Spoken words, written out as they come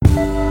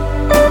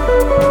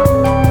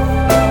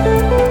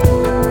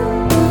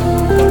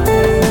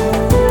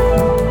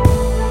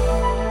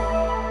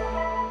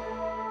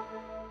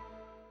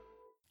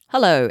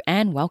Hello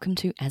and welcome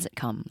to As It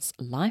Comes,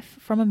 Life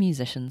from a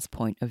Musician's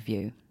Point of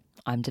View.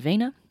 I'm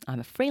Davina,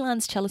 I'm a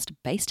freelance cellist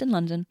based in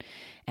London,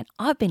 and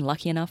I've been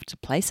lucky enough to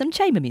play some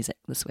chamber music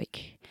this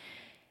week.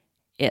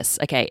 Yes,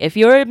 okay, if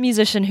you're a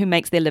musician who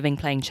makes their living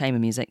playing chamber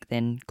music,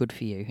 then good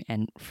for you,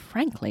 and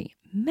frankly,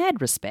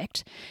 mad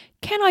respect.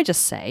 Can I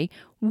just say,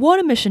 what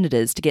a mission it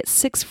is to get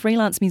 6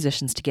 freelance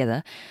musicians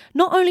together,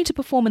 not only to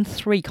perform in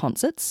 3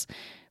 concerts,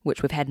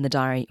 which we've had in the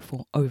diary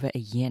for over a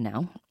year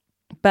now,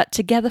 but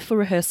together for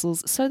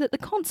rehearsals so that the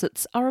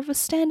concerts are of a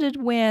standard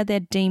where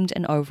they're deemed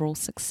an overall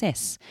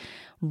success,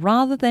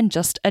 rather than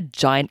just a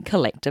giant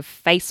collective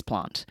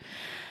faceplant.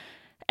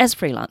 As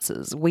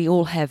freelancers, we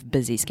all have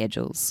busy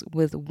schedules,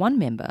 with one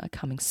member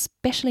coming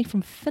specially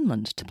from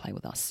Finland to play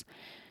with us.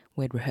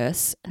 We'd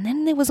rehearse, and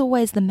then there was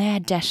always the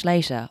mad dash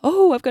later.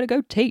 Oh, I've got to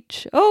go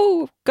teach.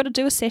 Oh, I've got to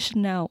do a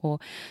session now. Or,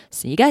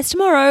 see you guys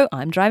tomorrow.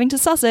 I'm driving to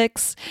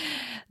Sussex.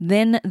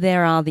 Then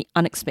there are the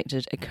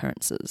unexpected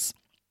occurrences.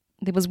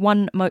 There was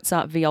one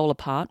Mozart viola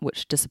part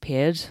which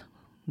disappeared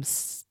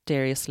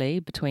mysteriously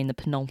between the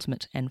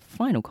penultimate and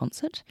final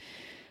concert.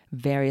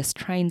 Various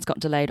trains got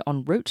delayed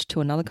en route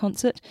to another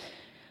concert.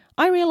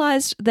 I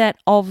realised that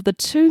of the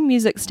 2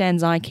 music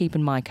stands I keep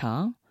in my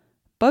car,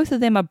 both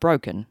of them are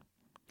broken.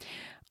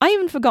 I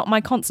even forgot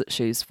my concert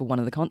shoes for one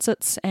of the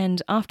concerts,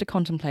 and after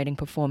contemplating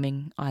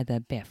performing either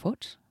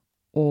barefoot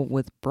or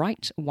with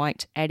bright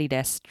white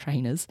Adidas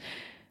trainers,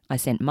 I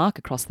sent Mark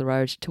across the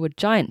road to a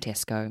giant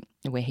Tesco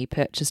where he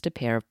purchased a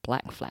pair of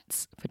black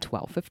flats for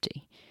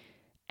 $12.50.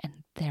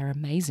 And they're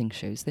amazing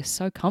shoes. They're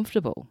so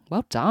comfortable.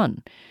 Well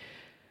done.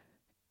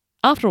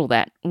 After all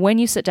that, when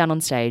you sit down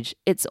on stage,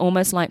 it's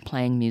almost like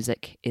playing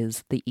music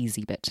is the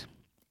easy bit.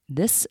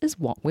 This is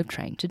what we've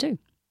trained to do.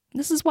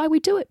 This is why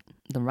we do it.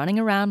 The running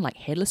around like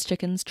headless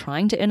chickens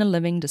trying to earn a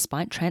living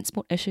despite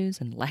transport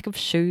issues and lack of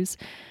shoes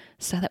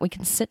so that we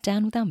can sit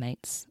down with our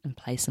mates and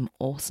play some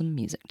awesome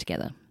music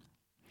together.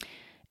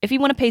 If you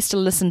want a piece to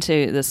listen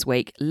to this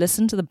week,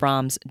 listen to the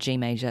Brahms G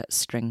Major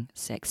String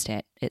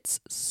Sextet. It's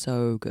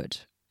so good.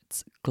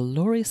 It's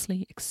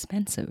gloriously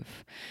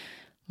expensive.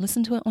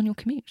 Listen to it on your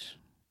commute.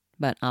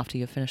 But after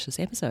you've finished this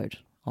episode,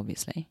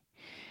 obviously.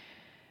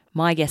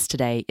 My guest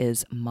today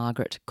is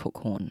Margaret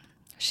Cookhorn.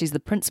 She's the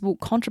principal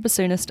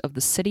contrabassoonist of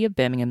the City of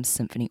Birmingham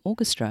Symphony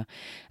Orchestra,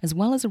 as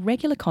well as a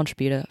regular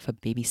contributor for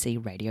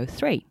BBC Radio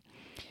 3.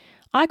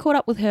 I caught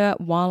up with her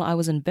while I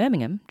was in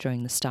Birmingham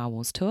during the Star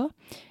Wars tour,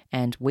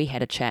 and we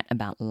had a chat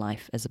about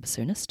life as a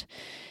bassoonist,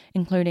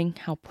 including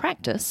how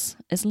practice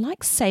is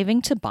like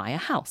saving to buy a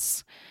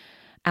house,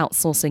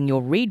 outsourcing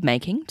your reed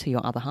making to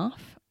your other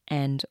half,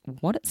 and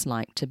what it's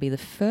like to be the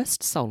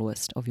first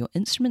soloist of your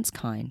instrument's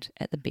kind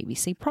at the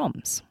BBC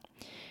Proms.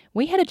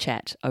 We had a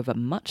chat over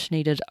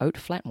much-needed oat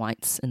flat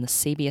whites in the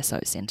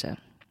CBSO Centre.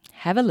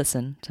 Have a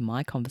listen to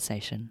my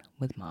conversation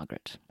with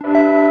Margaret.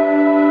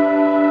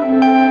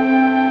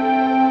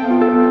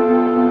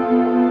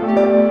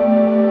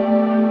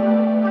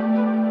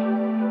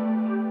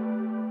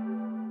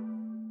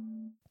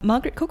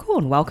 Margaret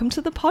Cookhorn, welcome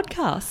to the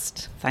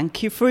podcast.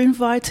 Thank you for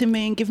inviting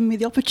me and giving me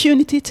the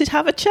opportunity to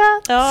have a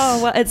chat.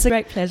 Oh, well, it's a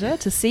great pleasure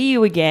to see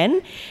you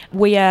again.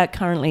 We are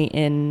currently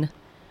in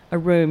a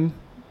room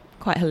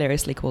quite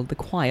hilariously called the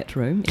Quiet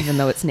Room, even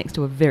though it's next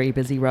to a very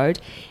busy road,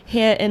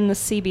 here in the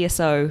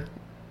CBSO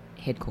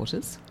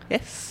headquarters.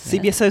 Yes,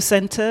 yeah. CBSO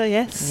Centre,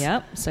 yes.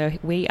 Yeah, so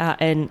we are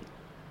in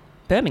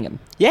Birmingham.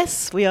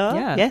 Yes, we are,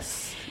 yeah.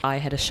 Yes. I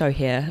had a show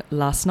here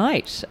last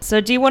night.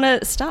 So do you want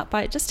to start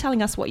by just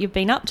telling us what you've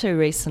been up to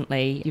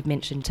recently? You've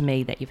mentioned to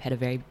me that you've had a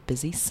very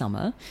busy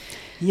summer.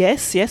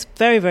 Yes,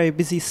 very, very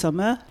busy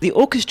summer. The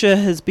orchestra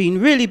has been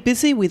really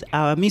busy with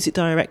our music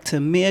director,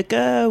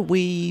 Mirga.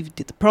 We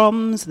did the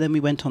Proms, then we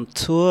went on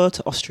tour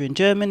to Austria and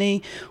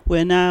Germany.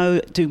 We're now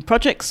doing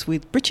projects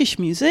with British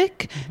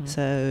music. Mm-hmm.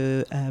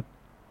 So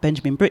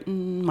Benjamin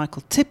Britten,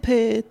 Michael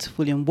Tippett,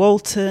 William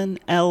Walton,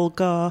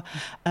 Elgar,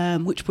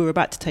 which we're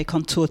about to take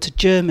on tour to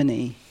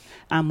Germany.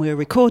 And we're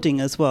recording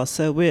as well.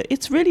 So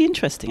it's really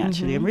interesting,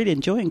 actually. Mm-hmm. I'm really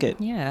enjoying it.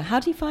 Yeah. How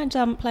do you find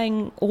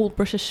playing all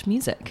British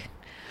music?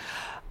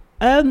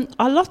 A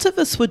lot of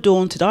us were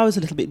daunted. I was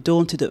a little bit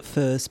daunted at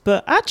first,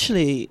 but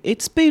actually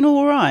it's been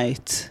all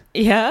right.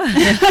 Yeah.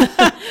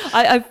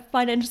 I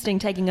find it interesting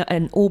taking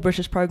an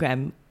all-British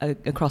programme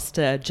across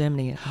to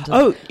Germany.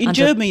 In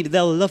Germany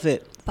they'll love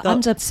it. But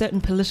under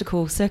certain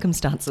political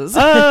circumstances.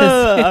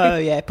 Oh,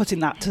 yeah,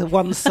 putting that to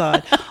one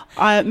side.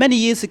 Many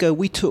years ago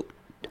we took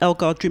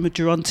Elgar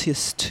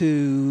Drimmer-Durantius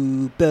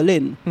to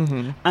Berlin,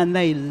 mm-hmm. and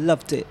they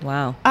loved it.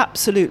 Wow.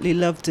 Absolutely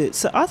loved it.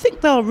 So I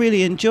think they'll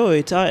really enjoy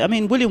it. I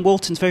mean, William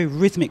Walton's very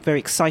rhythmic, very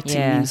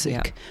exciting music.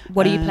 Yeah.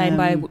 What are you playing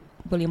by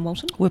William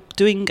Walton? We're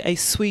doing a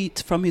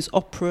suite from his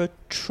opera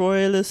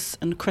Troilus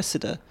and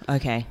Cressida.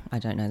 Okay, I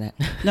don't know that.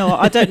 No,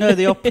 I don't know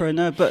the opera,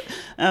 no, but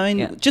I mean,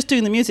 Yeah. just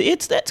doing the music,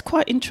 that's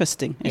quite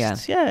interesting.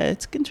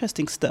 It's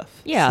interesting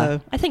stuff. Yeah,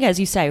 So, I think, as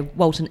you say,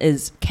 Walton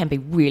can be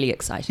really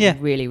exciting, Yeah.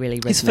 really, really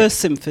rhythmic. his first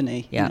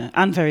symphony, Yeah.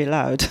 and very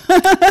loud.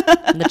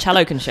 And the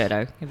cello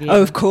concerto. Have you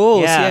Oh, of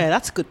course, Yeah.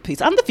 that's a good piece.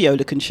 And the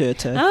viola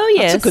concerto. Oh,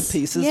 yes. That's a good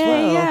piece as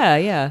well. Yeah.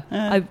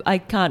 Yeah. I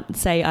can't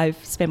say I've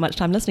spent much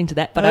time listening to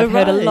that, but Oh, I've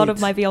heard a lot right. of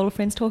my viola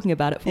friends talking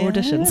about it for Yeah.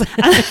 auditions.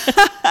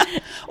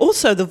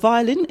 Also, the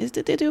violin,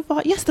 did they do a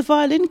violin? Yes, the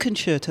violin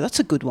concerto. That's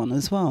a good one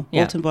as well.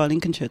 Yeah. Walton violin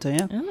concerto,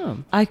 yeah. Oh.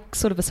 I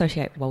sort of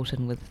associate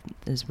Walton with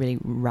those really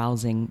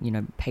rousing,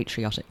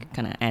 patriotic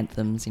kind of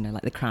anthems,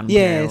 like the Crown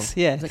Imperial. Yes,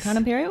 yes. Is it Crown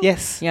Imperial?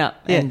 Yes. Yeah.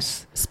 Yes. And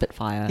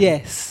Spitfire.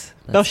 Yes.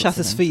 Those sorts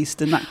of Belshazzar's things.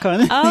 Feast and that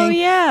kind of Oh, thing.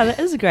 yeah, that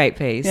is a great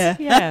piece. Yeah.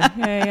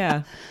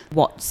 Yeah.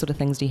 What sort of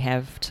things do you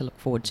have to look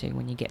forward to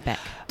when you get back?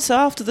 So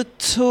after the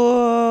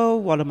tour,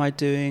 what am I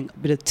doing? A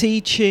bit of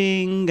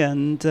teaching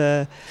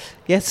and,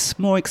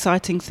 more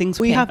exciting things.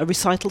 We Yeah. have a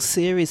recital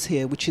series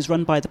here, which is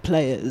run by the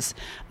players,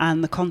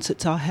 and the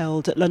concerts are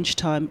held at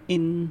lunchtime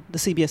in the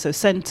CBSO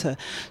Centre.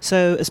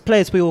 So as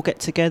players, we all get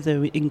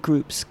together in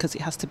groups because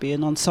it has to be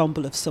an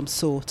ensemble of some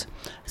sort.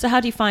 So how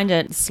do you find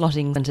it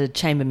slotting into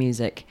chamber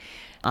music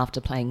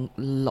after playing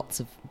lots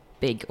of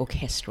big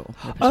orchestral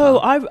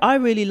repertoire? Oh, I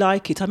really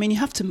like it. I mean, you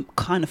have to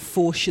kind of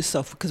force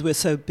yourself because we're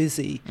so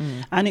busy.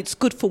 And it's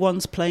good for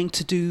one's playing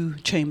to do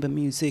chamber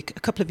music. A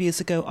couple of years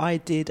ago, I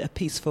did a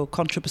piece for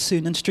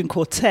contrabassoon and string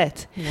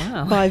quartet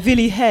Wow. by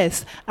Willy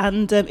Hess.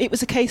 And it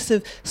was a case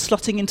of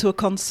slotting into a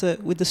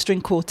concert with the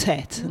string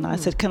quartet. And I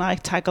said, can I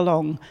tag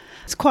along?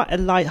 It's quite a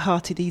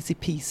light-hearted, easy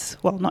piece.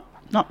 Well,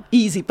 not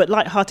easy, but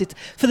light-hearted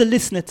for the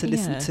listener to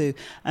listen to,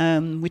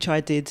 which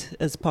I did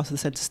as part of the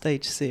Centre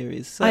Stage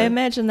series. So. I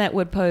imagine that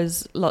would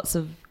pose lots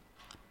of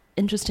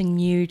interesting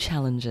new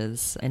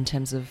challenges in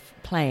terms of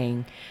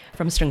playing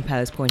from a string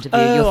player's point of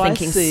view. Oh, You're I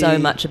thinking so see.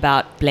 much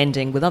about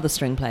blending with other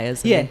string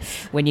players. And then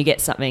Yes. when you get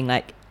something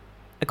like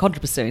a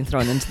contrabassoon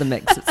thrown into the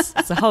mix,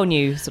 it's a whole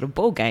new sort of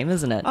ball game,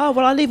 isn't it? Oh,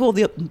 well, I leave all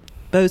the up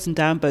bows and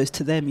down bows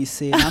to them, you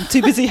see. And I'm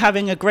too busy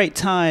having a great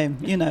time,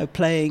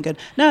 playing. And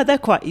no, they're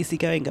quite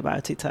easygoing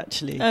about it,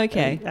 actually.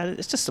 Okay. And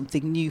it's just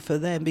something new for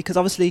them because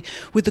obviously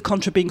with the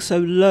contra being so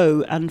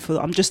low and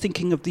I'm just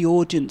thinking of the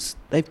audience,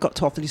 they've got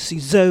to obviously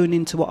zone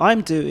into what I'm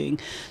doing.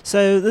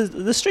 So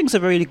the strings are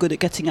really good at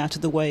getting out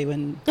of the way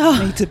when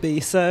they need to be.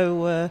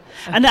 So,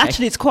 and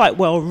actually it's quite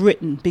well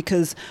written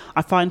because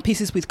I find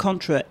pieces with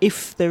contra,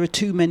 if there are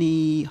too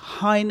many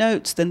high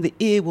notes, then the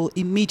ear will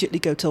immediately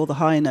go to all the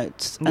high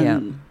notes.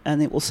 And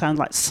it will sound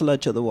like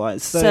sludge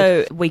otherwise.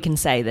 So we can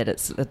say that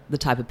it's the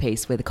type of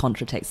piece where the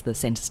contra takes the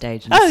centre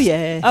stage. And Oh,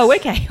 yes. Oh,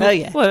 okay. Oh,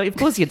 yeah. Well, of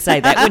course you'd say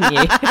that, wouldn't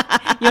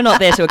you? You're not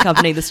there to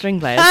accompany the string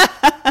players.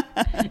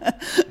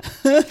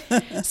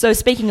 So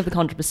speaking of the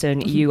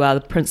contrabassoon, you are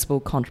the principal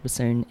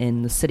contrabassoon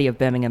in the City of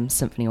Birmingham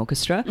Symphony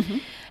Orchestra.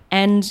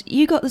 And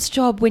you got this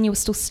job when you were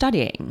still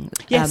studying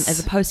Yes.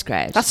 as a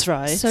postgrad. That's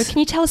right. So can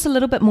you tell us a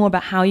little bit more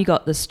about how you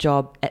got this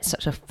job at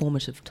such a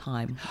formative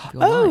time of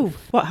your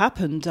life? What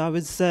happened? I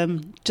was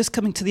just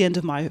coming to the end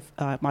of my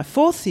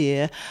fourth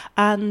year,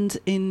 and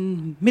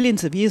in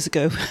millions of years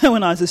ago,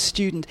 when I was a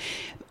student,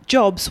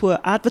 jobs were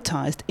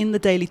advertised in the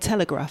Daily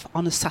Telegraph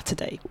on a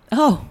Saturday.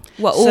 Oh,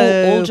 well,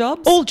 So all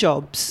jobs? All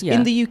jobs Yeah.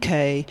 in the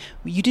UK.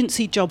 You didn't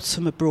see jobs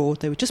from abroad.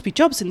 There would just be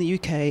jobs in the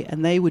UK,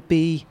 and they would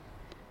be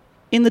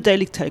in the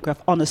Daily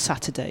Telegraph on a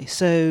Saturday.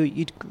 So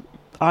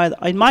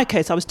in my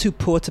case, I was too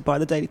poor to buy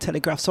the Daily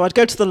Telegraph, so I'd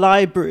go to the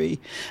library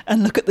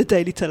and look at the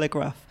Daily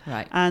Telegraph.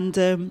 Right.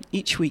 And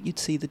each week you'd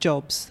see the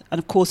jobs. And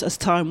of course, as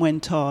time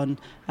went on,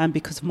 and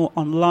because of more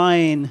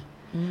online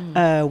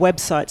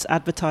websites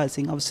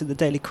advertising, obviously the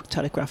Daily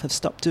Telegraph have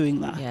stopped doing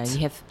that. Yeah, you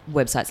have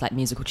websites like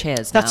Musical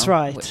Chairs now. That's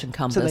right. Which So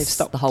encompass they've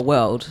stopped. the whole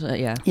world.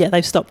 Yeah. Yeah,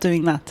 they've stopped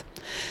doing that.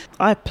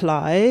 I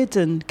applied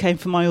and came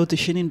for my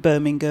audition in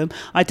Birmingham.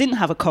 I didn't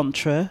have a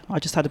contra. I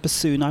just had a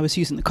bassoon. I was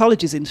using the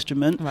college's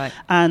instrument. Right.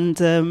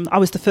 And I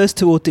was the first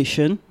to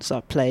audition, so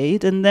I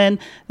played. And then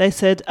they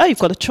said, oh, you've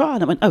got to try.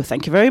 And I went, oh,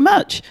 thank you very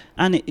much.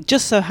 And it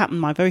just so happened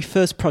my very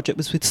first project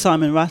was with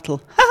Simon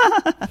Rattle.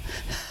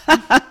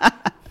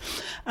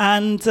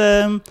 And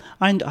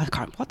I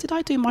can't, what did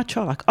I do in my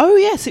trial? Oh,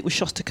 yes, it was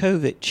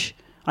Shostakovich,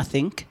 I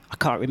think. I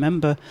can't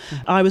remember.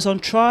 I was on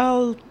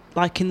trial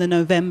in the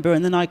November,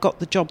 and then I got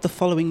the job the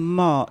following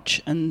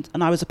March, and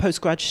I was a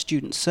postgraduate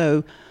student,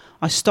 so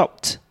I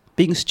stopped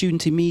being a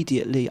student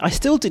immediately. I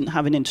still didn't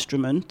have an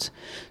instrument,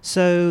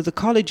 so the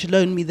college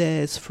loaned me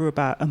theirs for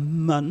about a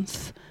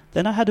month.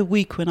 Then I had a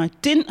week when I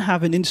didn't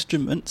have an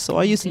instrument, so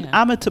I used an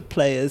amateur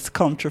player's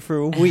contra for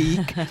a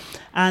week.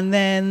 And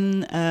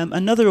then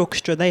another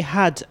orchestra, they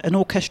had an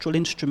orchestral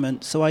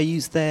instrument, so I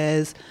used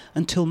theirs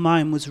until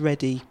mine was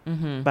ready,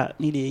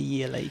 about nearly a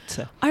year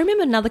later. I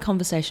remember another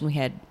conversation we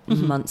had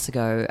months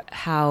ago,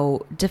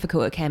 how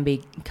difficult it can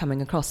be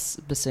coming across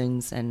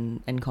bassoons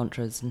and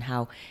contras, and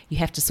how you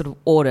have to sort of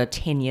order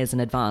 10 years in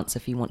advance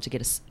if you want to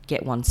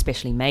get one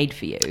specially made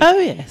for you. Oh,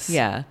 yes.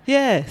 Yeah.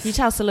 Yes. Can you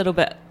tell us a little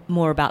bit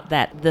more about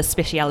that, the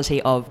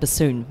speciality of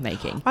bassoon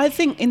making? I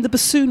think in the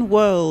bassoon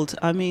world,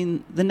 I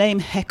mean, the name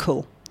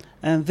Heckel,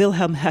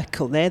 Wilhelm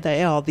Heckel, there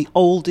they are, the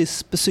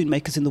oldest bassoon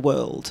makers in the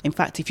world. In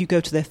fact, if you go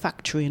to their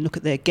factory and look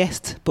at their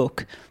guest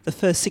book, the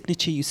first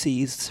signature you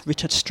see is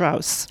Richard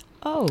Strauss.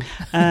 Oh,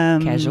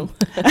 casual.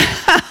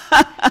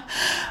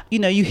 You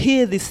know, you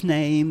hear this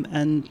name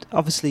and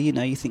obviously, you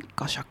know, you think,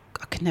 gosh, I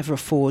could never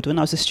afford, when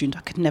I was a student,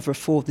 I could never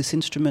afford this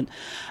instrument.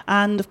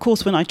 And of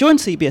course, when I joined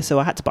CBSO,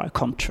 I had to buy a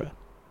contra.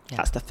 Yeah.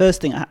 That's the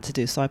first thing I had to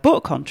do. So I bought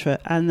a contra,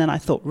 and then I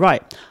thought,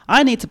 right,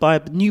 I need to buy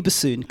a new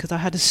bassoon because I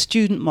had a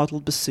student model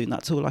bassoon.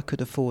 That's all I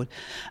could afford.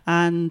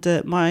 And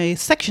my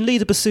section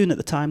leader bassoon at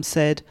the time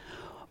said,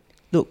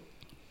 look,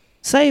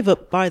 save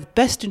up, buy the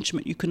best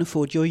instrument you can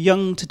afford. You're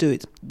young to do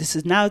it. This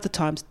is now the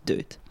time to do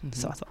it. Mm-hmm.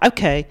 So I thought,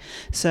 okay.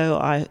 So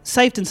I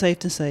saved and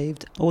saved and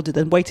saved, ordered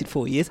and waited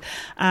 4 years,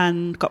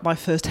 and got my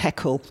first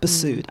Heckel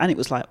bassoon. And it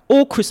was like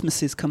all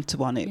Christmases come to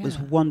one. It was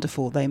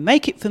wonderful. They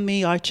make it for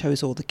me. I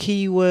chose all the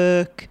key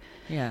work.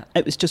 Yeah,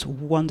 it was just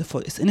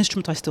wonderful. It's an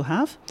instrument I still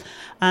have.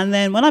 And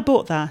then when I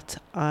bought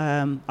that,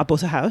 I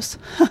bought a house.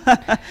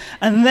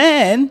 And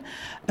then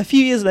a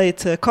few years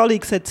later, a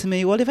colleague said to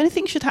me, well, if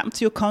anything should happen to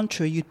your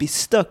contra, you'd be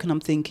stuck. And I'm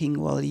thinking,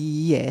 well,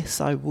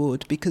 yes, I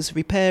would, because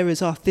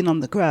repairers are thin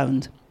on the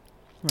ground.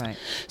 Right.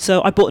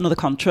 So I bought another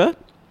contra.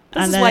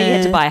 This is why you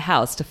had to buy a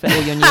house to fit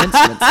all your new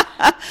instruments.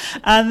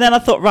 And then I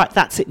thought, right,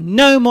 that's it.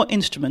 No more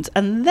instruments.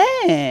 And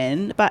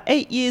then about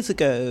 8 years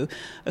ago,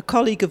 a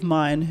colleague of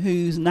mine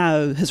who's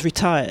now has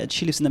retired,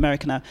 she lives in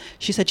America now,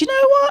 she said, you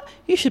know what?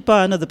 You should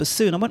buy another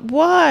bassoon. I went,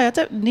 why? I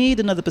don't need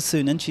another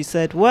bassoon. And she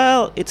said,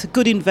 well, it's a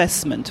good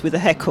investment with a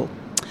Heckel.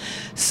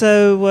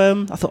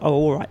 So I thought, oh,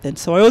 all right then.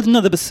 So I ordered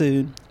another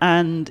bassoon,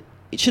 and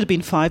it should have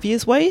been 5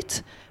 years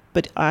wait,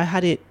 but I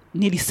had it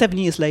nearly 7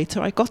 years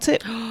later. I got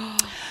it.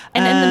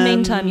 And in the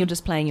meantime, you're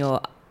just playing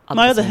your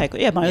other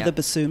Heckel, other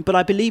bassoon. But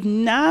I believe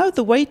now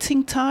the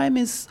waiting time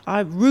is,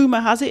 rumour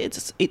has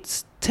it,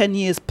 it's 10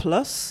 years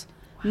plus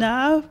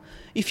now,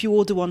 if you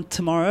order one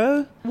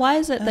tomorrow. Why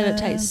is it that it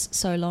takes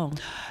so long?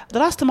 The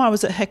last time I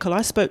was at Heckel,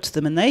 I spoke to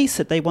them, and they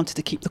said they wanted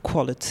to keep the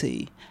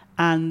quality,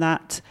 and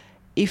that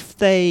if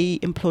they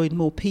employed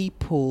more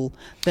people,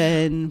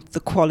 then the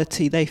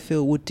quality they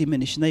feel would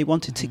diminish, and they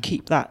wanted to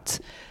keep that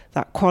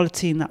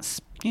quality and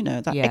that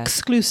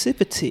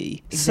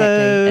exclusivity. Exactly. So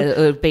it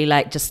would be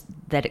like just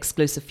that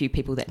exclusive few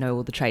people that know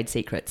all the trade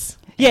secrets.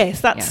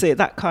 Yes, that's it,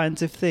 that kind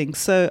of thing.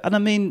 So, and I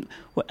mean,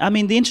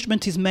 the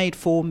instrument is made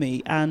for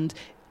me, and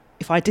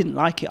if I didn't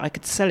like it, I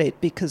could sell it,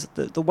 because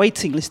the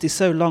waiting list is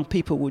so long,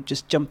 people would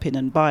just jump in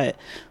and buy it.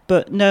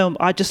 But no,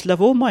 I just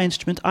love all my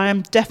instruments. I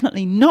am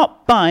definitely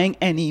not buying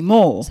any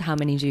more. So how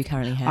many do you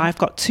currently have? I've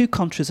got 2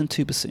 contras and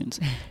 2 bassoons.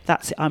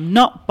 That's it. I'm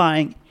not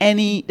buying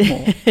any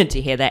more. Do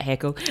you hear that,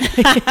 Heckel?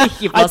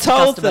 You've lost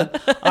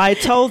I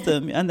told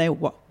them, and they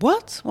were,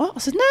 what? I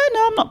said, no,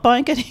 I'm not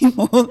buying any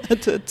more.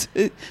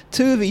 2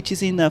 of each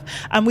is enough.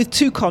 And with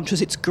 2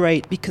 contras, it's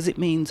great, because it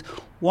means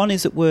one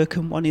is at work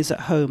and one is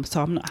at home,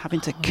 so I'm not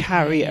having to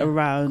carry it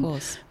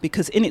around,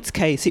 because in its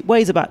case it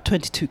weighs about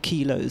 22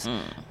 kilos.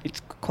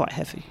 It's quite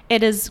heavy.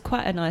 It is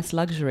quite a nice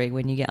luxury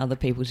when you get other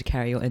people to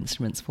carry your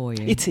instruments for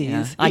you. It is.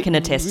 Yeah. I can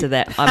attest to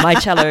that. My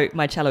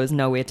cello is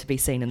nowhere to be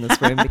seen in this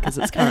room, because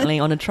it's currently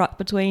on a truck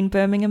between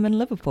Birmingham and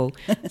Liverpool.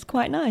 It's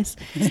quite nice.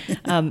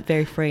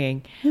 Very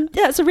freeing.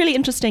 Yeah, it's a really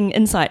interesting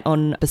insight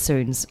on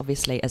bassoons.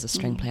 Obviously, as a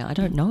string player, I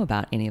don't know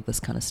about any of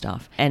this kind of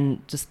stuff,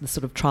 and just the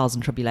sort of trials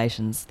and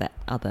tribulations that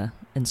other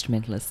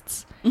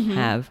instrumentalists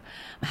have.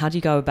 How do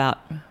you go about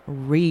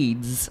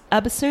reeds?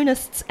 Are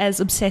bassoonists as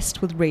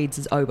obsessed with reeds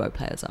as oboe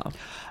players are?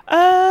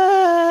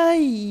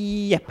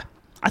 Yep.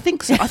 I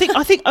think so. I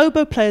think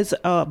oboe players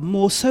are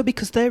more so,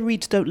 because their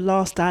reeds don't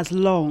last as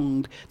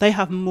long. They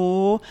have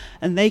more,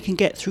 and they can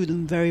get through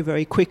them very,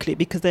 very quickly,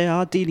 because they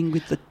are dealing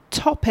with the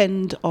top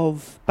end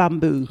of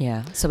bamboo.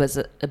 Yeah, so it's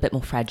a bit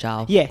more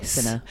fragile. Yes.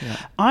 Thinner. Yeah.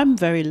 I'm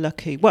very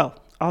lucky. Well,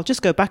 I'll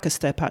just go back a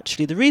step,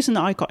 actually. The reason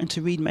I got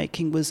into reed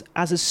making was,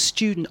 as a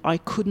student, I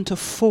couldn't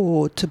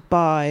afford to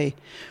buy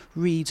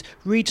reeds.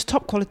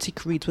 Top quality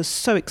reeds were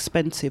so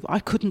expensive, I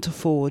couldn't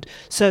afford.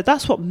 So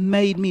that's what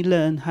made me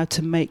learn how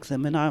to make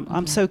them, and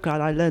I'm so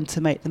glad I learned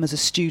to make them as a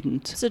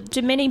student. So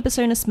do many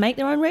bassoonists make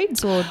their own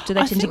reeds, or do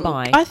they tend to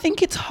buy? I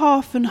think it's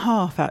half and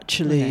half,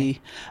 actually.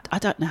 Okay. I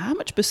don't know how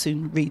much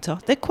bassoon reeds are.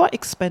 They're quite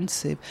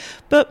expensive.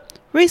 But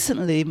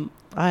recently,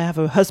 I have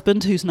a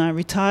husband who's now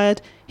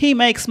retired. He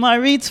makes my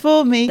reeds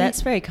for me.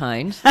 That's very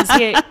kind.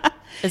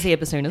 Is he a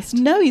bassoonist?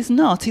 No, he's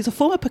not. He's a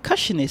former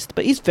percussionist,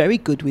 but he's very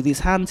good with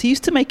his hands. He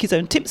used to make his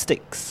own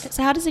tipsticks.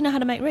 So how does he know how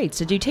to make reeds?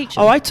 Did you teach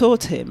him? Oh, I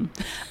taught him.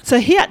 So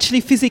he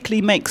actually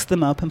physically makes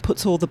them up and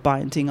puts all the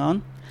binding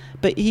on.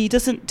 but he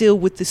doesn't deal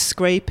with the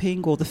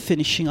scraping or the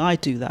finishing. I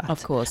do that.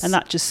 Of course. And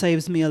that just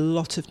saves me a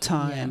lot of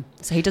time.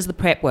 Yeah. So he does the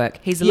prep work.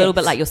 He's a little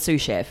bit like your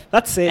sous chef.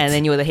 That's it. And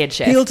then you're the head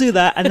chef. He'll do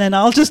that, and then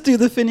I'll just do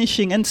the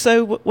finishing. And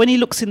so when he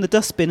looks in the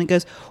dustbin and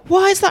goes,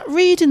 "Why is that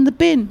reed in the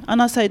bin?"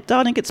 And I say,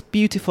 "Darling, it's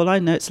beautiful. I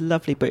know it's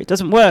lovely, but it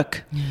doesn't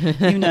work."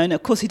 And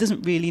of course he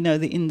doesn't really know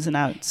the ins and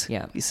outs.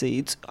 Yeah. You see,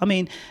 at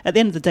the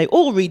end of the day,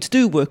 all reeds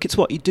do work. It's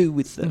what you do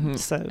with them.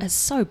 So it's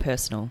so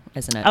personal,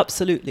 isn't it?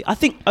 Absolutely. I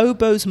think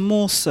oboe's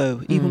more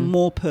so, even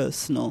more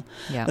personal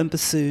than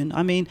bassoon.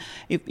 I mean,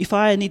 if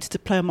I needed to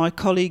play on my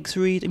colleague's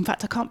reed, in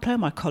fact, I can't play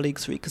on my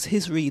colleague's reed because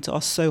his reeds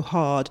are so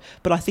hard.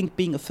 But I think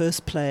being a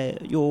first player,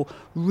 your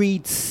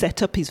reed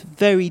setup is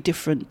very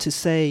different to,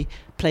 say,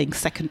 playing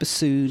second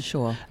bassoon.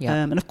 Sure, yeah.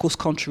 And of course,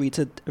 contra reeds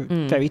are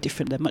very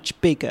different. They're much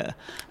bigger.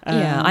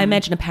 I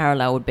imagine a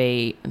parallel would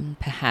be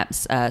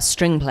perhaps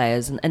string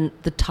players and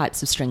the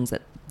types of strings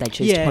that they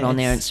choose to put on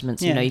their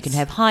instruments. You know, you can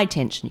have high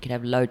tension, you could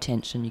have low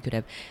tension, you could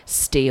have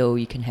steel,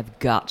 you can have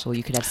gut, or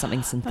you could have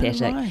something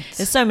synthetic. Right.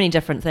 There's so many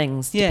different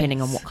things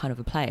depending on what kind of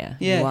a player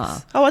you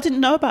are. Oh, I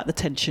didn't know about the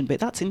tension bit.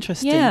 That's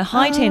interesting. Yeah,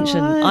 high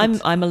tension. Right.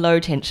 I'm a low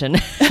tension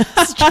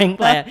string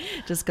player,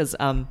 just because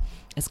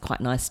it's quite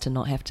nice to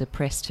not have to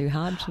press too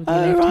hard with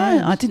your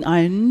left hand.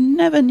 I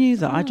never knew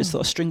that. I just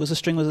thought a string was a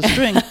string was a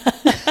string.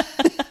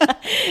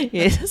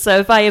 Yes. So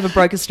if I ever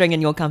broke a string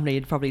in your company,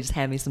 you'd probably just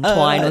hand me some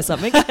twine or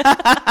something.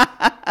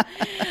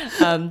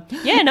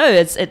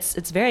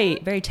 It's very,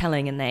 very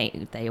telling, and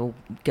they all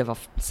give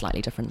off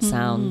slightly different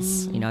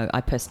sounds. You know,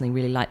 I personally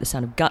really like the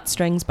sound of gut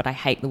strings, but I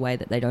hate the way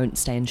that they don't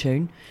stay in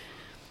tune.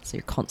 So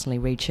you're constantly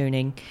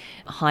retuning.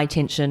 High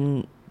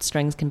tension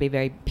strings can be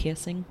very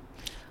piercing.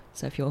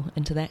 So if you're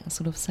into that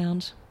sort of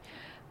sound,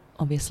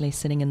 obviously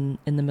sitting in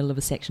the middle of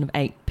a section of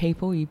 8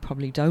 people, you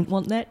probably don't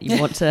want that. You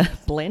want to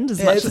blend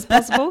as much as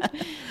possible.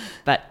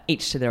 But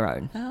each to their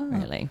own,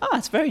 really. Oh,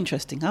 it's very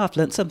interesting. I've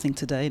learnt something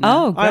today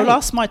now. Oh, great. I'll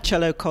ask my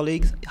cello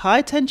colleagues,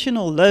 high tension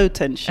or low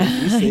tension,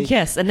 you see.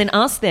 Yes, and then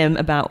ask them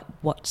about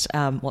what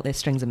their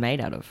strings are made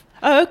out of.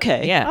 Oh,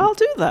 okay. Yeah. I'll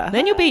do that.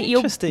 Then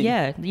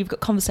Interesting. you've got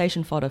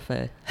conversation fodder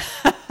for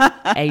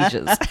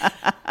ages.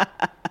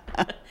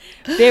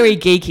 Very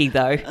geeky,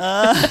 though.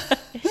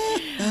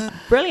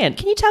 Brilliant.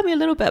 Can you tell me a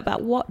little bit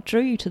about what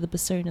drew you to the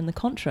bassoon and the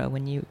contra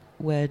when you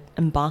were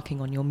embarking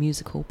on your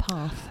musical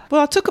path?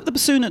 Well, I took up the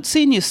bassoon at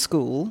senior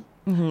school.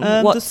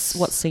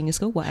 What's senior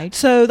school? What age?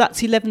 So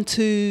that's 11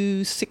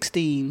 to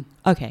 16.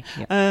 Okay.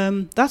 Yeah.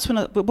 That's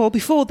when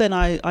before then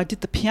I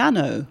did the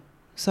piano.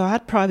 So I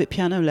had private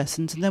piano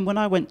lessons, and then when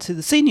I went to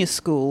the senior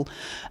school,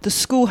 the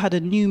school had a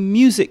new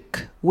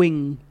music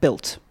wing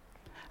built,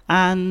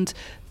 and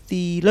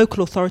the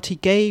local authority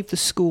gave the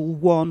school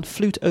one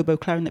flute, oboe,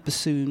 clarinet,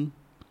 bassoon,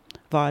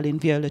 violin,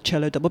 viola,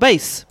 cello, double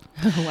bass.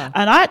 Wow.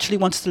 And I actually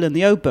wanted to learn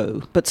the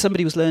oboe, but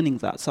somebody was learning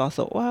that. So I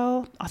thought,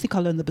 well, I think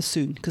I'll learn the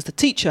bassoon, because the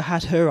teacher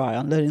had her eye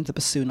on learning the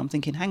bassoon. I'm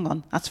thinking, hang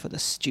on, that's for the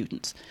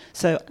students.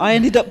 So I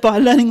ended up by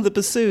learning the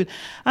bassoon.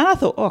 And I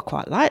thought, I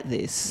quite like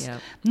this. Yeah.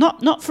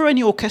 Not for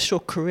any orchestral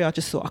career. I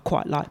just thought I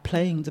quite like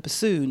playing the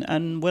bassoon.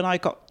 And when I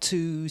got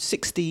to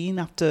 16,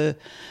 after...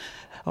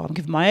 I'm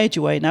giving my age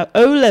away now.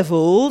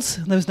 O-levels,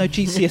 there was no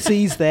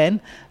GCSEs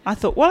then. I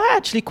thought, well, I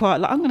actually quite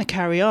like, I'm going to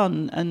carry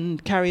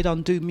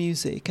on do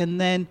music.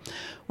 And then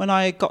when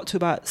I got to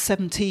about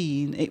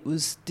 17, it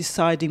was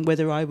deciding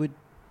whether I would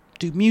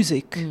do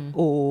music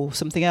or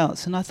something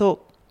else. And I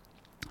thought,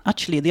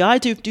 actually, the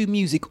idea of doing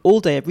music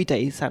all day, every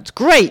day sounds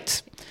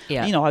great.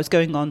 Yeah. You know, I was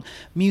going on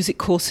music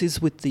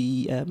courses with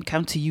the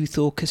county youth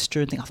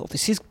orchestra and I thought,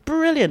 this is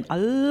brilliant. I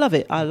love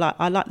it. I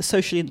like the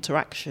social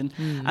interaction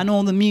and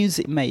all the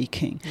music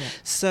making. Yeah.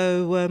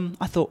 So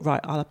I thought, right,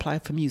 I'll apply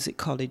for music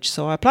college.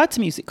 So I applied to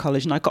music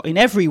college and I got in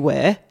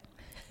everywhere.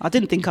 I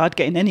didn't think I'd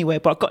get in anywhere,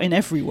 but I got in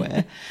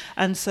everywhere.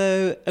 And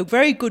so a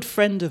very good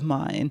friend of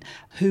mine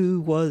who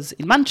was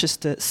in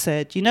Manchester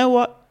said, you know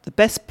what, the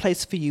best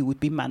place for you would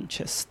be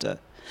Manchester.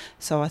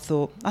 So I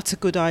thought, that's a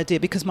good idea,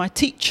 because my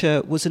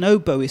teacher was an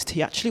oboist.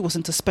 He actually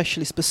wasn't a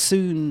specialist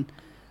bassoon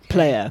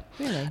player.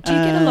 Really? Do you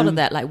get a lot of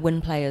that, like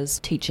wind players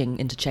teaching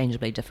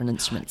interchangeably different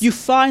instruments? You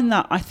find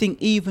that, I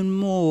think, even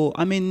more.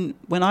 I mean,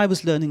 when I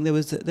was learning, there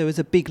was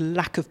a big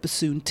lack of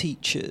bassoon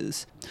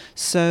teachers.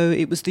 So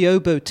it was the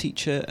oboe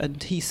teacher,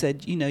 and he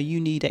said, you know, you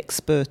need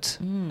expert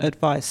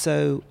advice.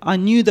 So I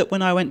knew that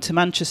when I went to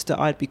Manchester,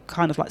 I'd be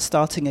kind of like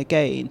starting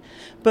again.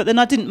 But then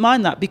I didn't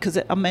mind that, because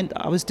it meant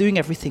I was doing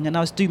everything, and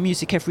I was doing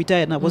music every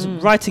day, and I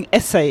wasn't writing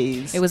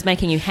essays. It was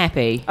making you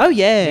happy. Oh,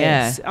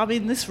 yes. Yeah. I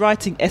mean, this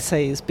writing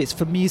essays bits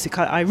for music,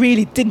 I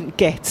really didn't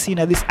get, you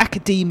know, this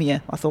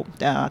academia. I thought,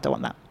 I don't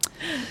want that.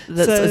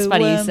 It's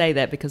funny you say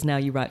that, because now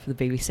you write for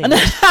the BBC,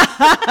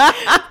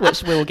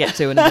 which we'll get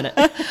to in a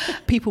minute.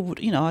 People would,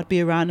 you know, I'd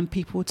be around and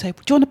people would say,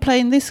 do you want to play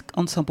in this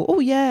ensemble? Oh,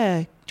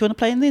 yeah. Do you want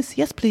to play in this?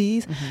 Yes,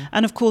 please.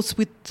 And of course,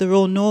 with the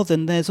Royal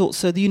Northern, there's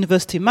also the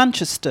University of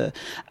Manchester.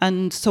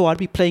 And so I'd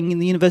be playing in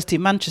the University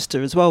of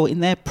Manchester as well in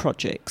their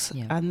projects.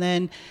 Yeah. And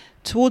then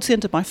towards the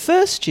end of my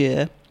first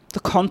year, the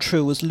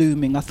contra was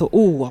looming. I thought,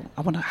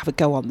 I want to have a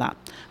go on that.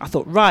 I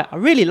thought, right, I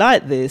really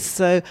like this.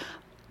 So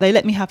they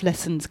let me have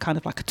lessons kind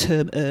of like a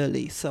term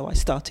early. So I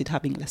started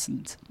having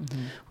lessons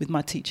with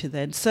my teacher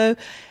then. So,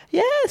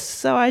 yes,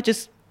 so I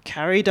just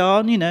carried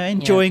on,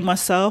 enjoying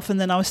myself.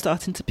 And then I was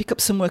starting to pick up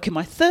some work in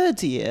my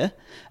third year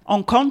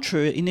on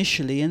contra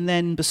initially, and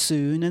then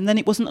bassoon. And then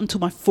it wasn't until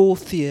my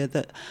fourth year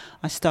that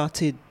I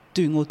started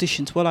doing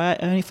auditions. Well,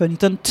 I've only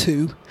done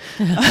 2.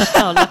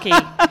 Oh, lucky.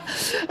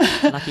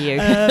 Lucky you.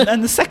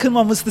 And the second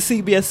one was the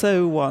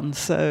CBSO one.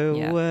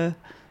 So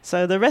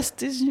so the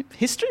rest is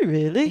history,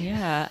 really.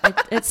 Yeah.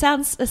 It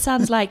sounds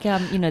like,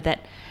 that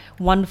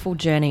wonderful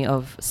journey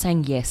of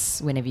saying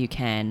yes whenever you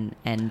can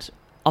and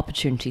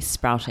opportunities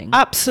sprouting.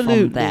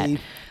 Absolutely. From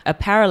that. A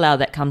parallel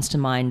that comes to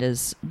mind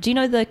is, do you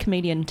know the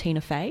comedian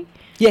Tina Fey?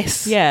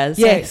 Yes. Yeah.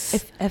 So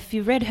yes. If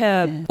you read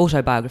her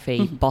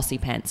autobiography, Bossy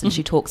Pants, and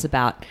she talks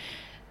about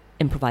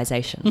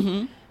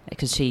improvisation,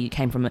 because she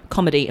came from a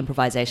comedy,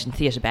 improvisation,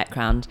 theatre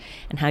background,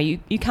 and how you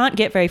can't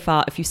get very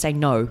far if you say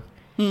no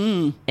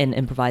in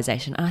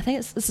improvisation. And I think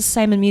it's the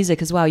same in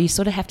music as well. You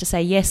sort of have to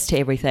say yes to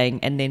everything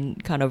and then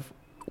kind of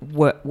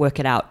work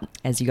it out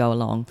as you go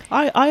along.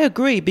 I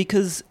agree,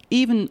 because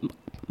even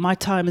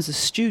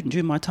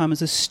during my time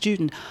as a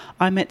student,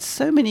 I met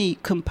so many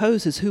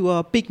composers who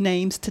are big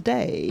names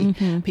today.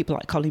 People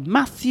like Colin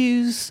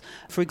Matthews,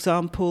 for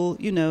example,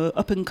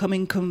 up and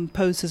coming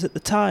composers at the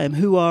time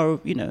who are,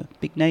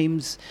 big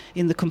names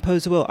in the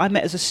composer world. I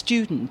met as a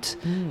student.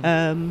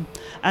 And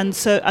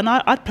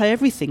I'd play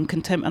everything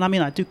and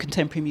I do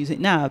contemporary music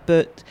now,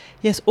 but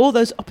yes, all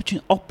those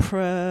opportunities,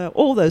 opera,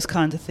 all those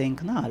kind of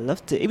things. No, I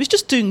loved it. It was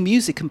just doing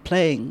music and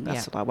playing.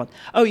 That's what I want.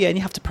 Oh yeah, and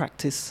you have to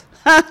practice.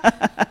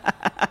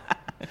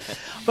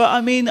 But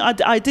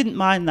I didn't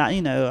mind that.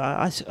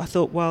 I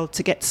thought, well,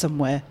 to get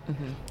somewhere,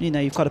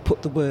 you've got to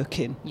put the work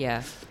in.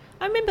 Yeah,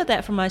 I remember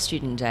that from my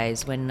student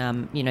days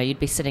when you'd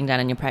be sitting down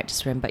in your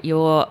practice room, but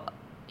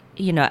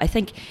I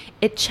think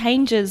it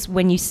changes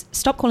when you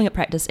stop calling it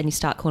practice and you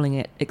start calling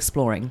it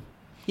exploring.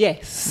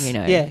 Yes.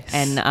 Yes.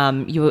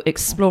 And you're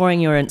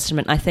exploring your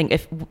instrument. I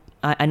think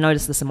I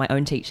noticed this in my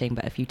own teaching,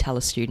 but if you tell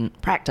a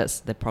student practice,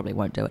 they probably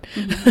won't do it.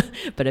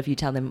 But if you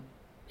tell them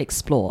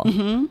explore,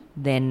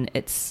 then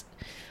it's,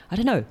 I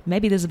don't know,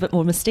 maybe there's a bit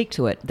more mystique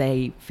to it.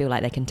 They feel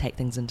like they can take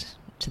things into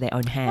their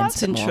own hands.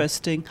 That's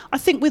interesting. I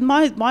think with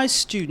my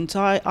students,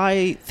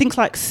 I think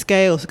like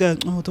scales, going,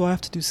 oh, do I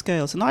have to do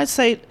scales? And I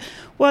say,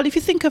 well, if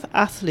you think of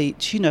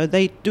athletes,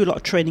 they do a lot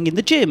of training in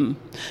the gym.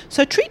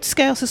 So treat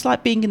scales as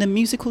like being in a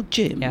musical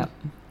gym. Yeah.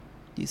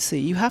 You see,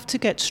 you have to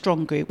get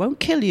stronger. It won't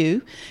kill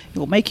you. It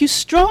will make you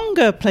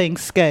stronger playing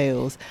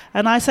scales.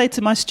 And I say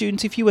to my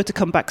students, if you were to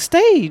come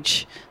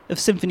backstage of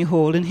Symphony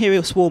Hall and hear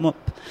us warm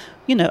up,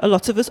 a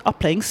lot of us are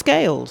playing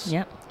scales.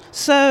 Yeah.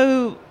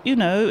 So,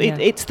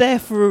 it's there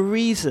for a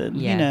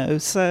reason,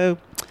 so...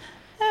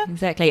 Yeah.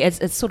 Exactly.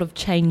 It's sort of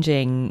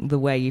changing the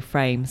way you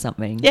frame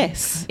something.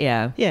 Yes.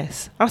 Yeah.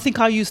 Yes. I think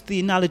I use the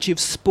analogy of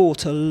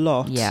sport a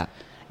lot. Yeah.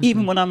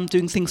 Even when I'm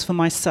doing things for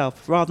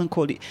myself, rather than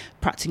call it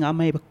practicing, I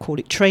may call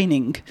it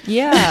training.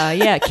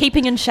 Yeah.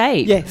 Keeping in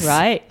shape. Yes.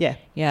 Right?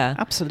 Yeah.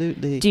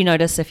 Absolutely. Do you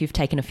notice if you've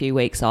taken a few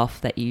weeks off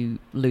that you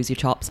lose your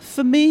chops?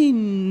 For me,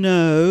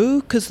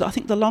 no, because I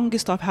think the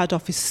longest I've had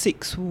off is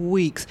 6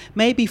 weeks.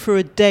 Maybe for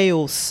a day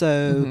or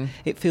so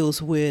it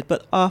feels weird,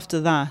 but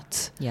after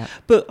that. Yeah.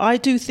 But I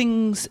do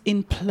things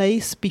in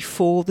place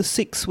before the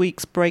 6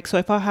 weeks break. So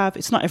if I have,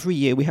 it's not every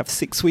year we have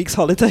 6 weeks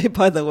holiday,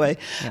 by the way.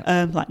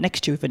 Yep. Like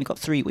next year we've only got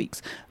 3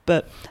 weeks.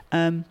 But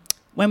when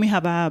we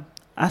have our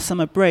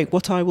summer break,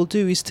 what I will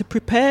do is to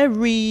prepare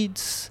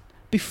reeds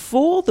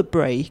before the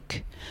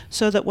break,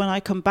 so that when I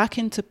come back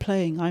into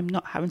playing, I'm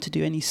not having to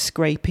do any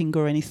scraping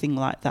or anything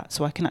like that.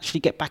 So I can actually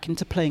get back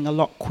into playing a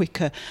lot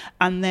quicker.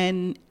 And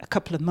then a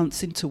couple of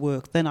months into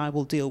work, then I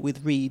will deal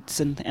with reeds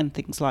and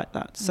things like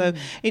that. So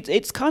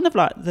it's kind of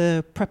like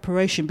the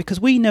preparation, because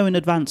we know in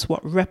advance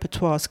what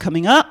repertoire is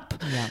coming up.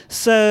 Yeah.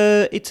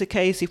 So it's a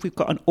case, if we've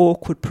got an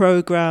awkward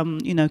program,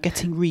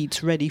 getting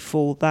reeds ready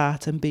for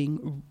that and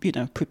being,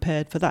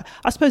 prepared for that.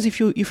 I suppose if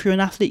you're an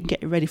athlete and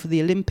getting ready for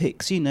the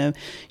Olympics,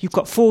 you've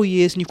got 4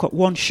 years and you've got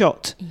one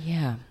shot.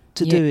 Yeah.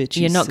 To do it.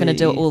 You're not going to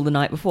do it all the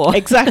night before.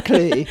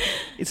 Exactly.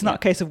 It's not a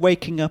case of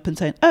waking up and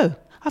saying, oh,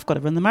 I've got to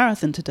run the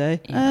marathon today.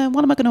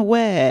 What am I going to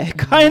wear?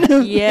 Kind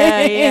of.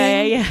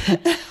 Yeah.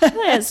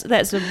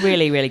 That's a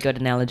really, really good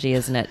analogy,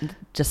 isn't it?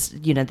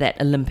 Just, that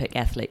Olympic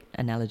athlete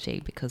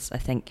analogy, because I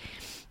think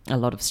a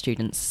lot of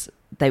students,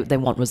 they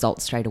want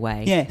results straight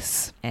away.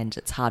 Yes. And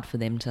it's hard for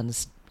them to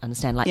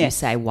understand, like you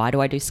say, why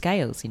do I do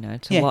scales,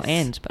 to what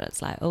end? But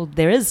it's like, oh,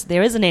 there is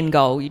an end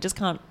goal. You just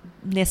can't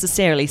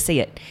necessarily see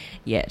it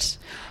yet.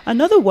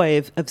 Another way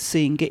of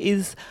seeing it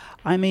is,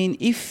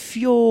 if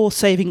you're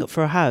saving up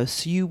for a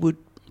house, you would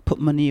put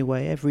money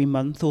away every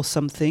month or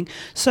something.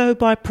 So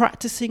by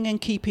practicing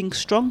and keeping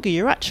stronger,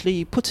 you're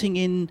actually putting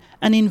in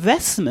an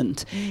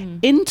investment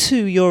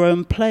into your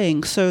own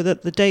playing, so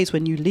that the days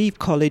when you leave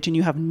college and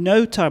you have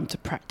no time to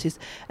practice,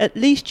 at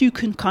least you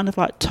can kind of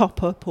like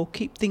top up or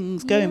keep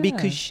things going,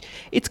 because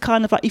it's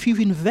kind of like, if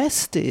you've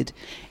invested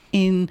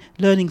in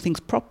learning things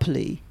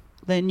properly,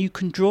 then you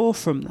can draw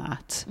from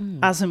that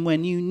as and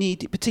when you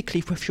need it,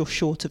 particularly if you're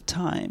short of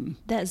time.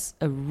 That's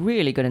a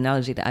really good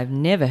analogy that I've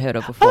never heard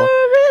of before.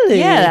 Oh, really?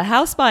 Yeah, the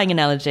house buying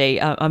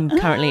analogy. I'm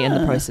currently in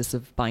the process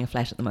of buying a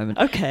flat at the moment.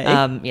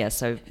 Okay.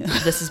 So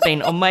this has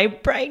been on my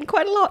brain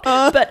quite a lot.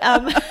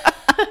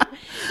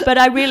 But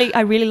I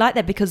really like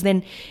that, because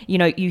then,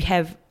 you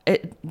have...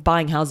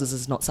 buying houses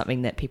is not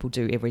something that people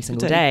do every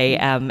single day,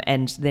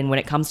 and then when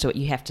it comes to it,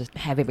 you have to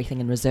have everything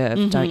in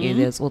reserve, don't you?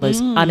 There's all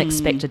those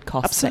unexpected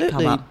costs that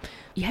come up.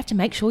 You have to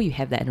make sure you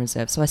have that in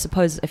reserve. So I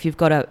suppose if you've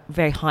got a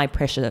very high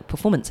pressure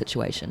performance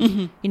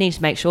situation, you need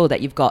to make sure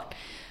that you've got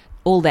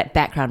all that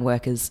background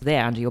work is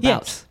there under your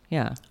belt.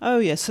 Yeah. Oh,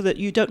 yes, so that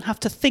you don't have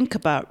to think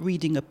about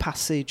reading a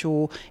passage,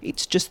 or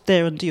it's just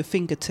there under your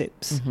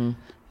fingertips,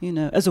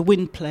 as a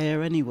wind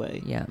player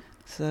anyway. Yeah.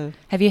 So,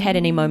 have you had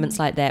any moments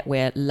like that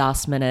where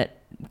last minute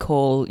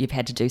call, you've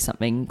had to do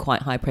something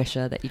quite high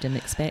pressure that you didn't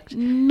expect?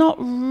 Not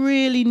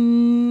really,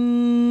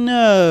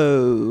 no.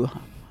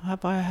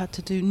 Have I had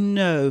to do?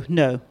 No,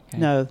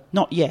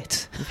 not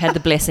yet. You've had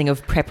the blessing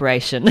of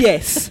preparation.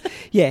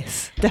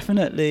 Yes,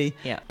 definitely.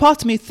 Yeah.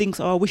 Part of me thinks,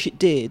 I wish it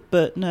did,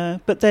 but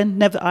no. But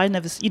then I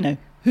never,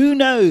 who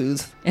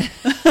knows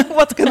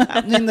what's going to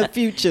happen in the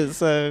future?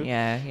 So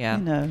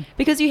yeah.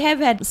 Because you have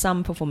had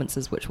some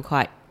performances which were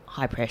quite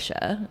high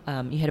pressure.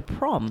 You had a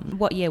prom.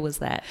 What year was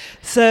that?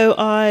 So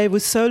I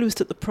was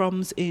soloist at the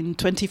proms in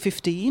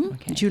 2015,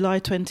 July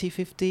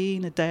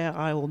 2015, a day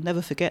I will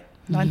never forget.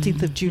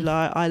 19th of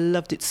July. I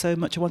loved it so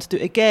much. I wanted to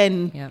do it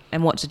again. Yeah.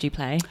 And what did you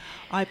play?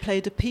 I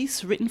played a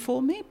piece written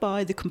for me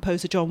by the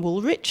composer John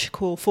Woolrich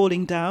called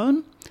Falling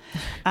Down.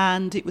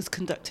 And it was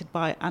conducted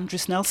by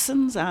Andris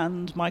Nelsons,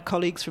 and my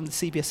colleagues from the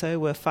CBSO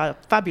were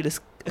fabulous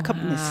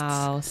accompanists.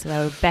 Wow, so they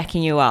were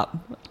backing you up.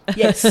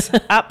 Yes,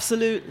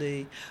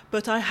 absolutely.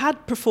 But I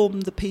had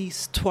performed the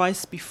piece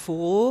twice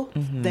before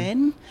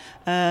then,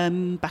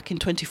 back in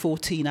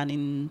 2014 and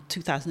in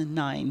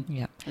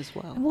 2009 as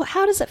well.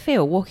 How does it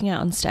feel walking out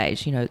on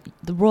stage?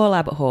 The Royal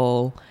Albert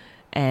Hall,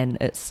 and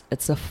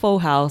it's a full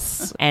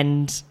house,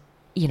 and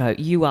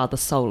you are the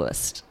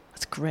soloist.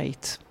 That's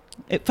great.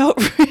 It felt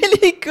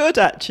really good,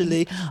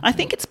 actually. I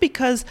think it's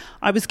because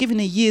I was given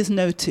a year's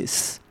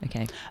notice.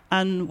 Okay.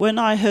 And when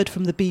I heard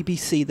from the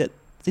BBC that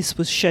this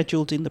was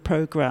scheduled in the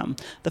programme,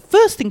 the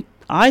first thing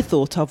I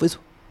thought of was,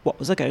 what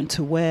was I going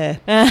to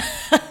wear?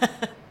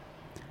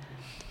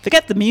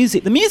 Forget the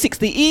music. The music's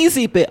the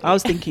easy bit. I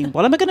was thinking,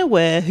 what am I going to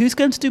wear? Who's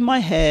going to do my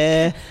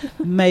hair,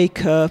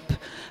 makeup?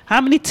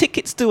 How many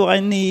tickets do I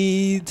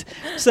need?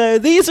 So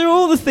these are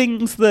all the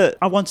things that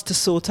I wanted to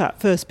sort out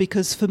first,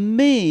 because for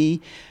me,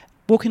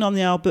 walking on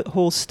the Albert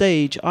Hall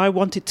stage, I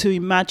wanted to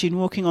imagine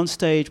walking on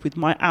stage with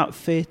my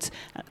outfit.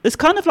 There's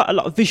kind of like a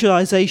lot of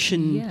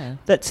visualization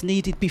that's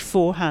needed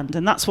beforehand,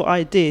 and that's what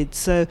I did.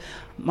 So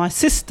my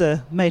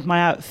sister made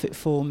my outfit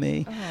for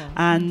me,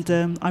 and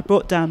I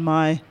brought down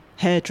my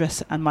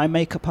hairdresser and my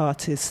makeup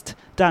artist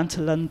down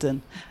to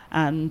London,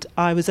 and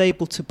I was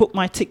able to book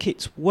my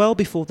tickets well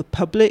before the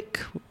public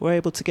were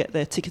able to get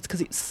their tickets,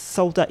 because it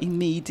sold out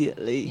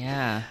immediately.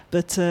 Yeah.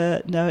 But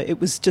no, it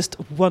was just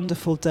a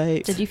wonderful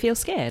day. Did you feel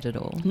scared at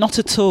all? Not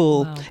at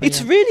all. Wow,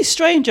 it's really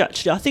strange,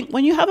 actually. I think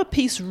when you have a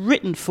piece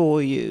written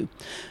for you,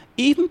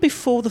 even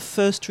before the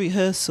first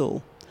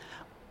rehearsal,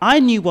 I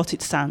knew what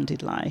it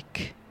sounded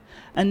like,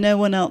 and no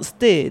one else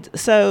did.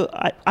 So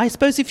I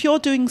suppose if you're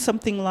doing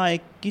something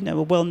like,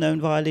 a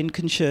well-known violin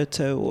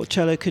concerto or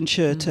cello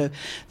concerto,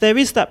 there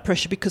is that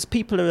pressure, because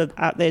people are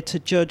out there to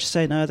judge,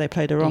 say, no, they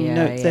played a wrong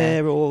note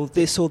there, or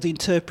this, or the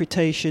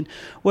interpretation.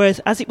 Whereas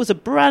as it was a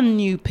brand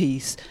new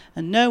piece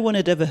and no one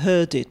had ever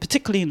heard it,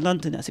 particularly in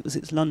London, as it was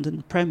its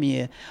London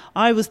premiere,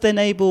 I was then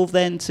able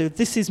to,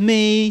 this is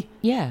me,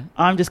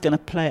 I'm just going to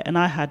play it. And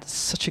I had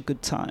such a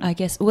good time. I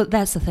guess, well,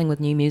 that's the thing with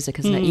new music,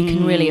 isn't it? You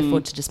can really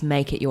afford to just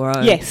make it your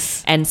own.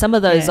 Yes. And some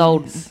of those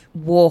old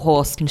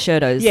warhorse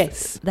concertos,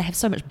 they have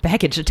so much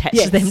baggage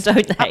attached to them,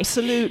 don't they?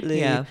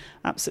 Absolutely. Yeah.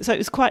 Absolutely. So it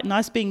was quite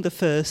nice being the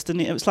first,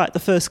 and it was like the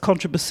first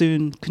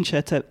contrabassoon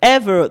concerto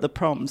ever at the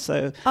prom.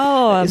 So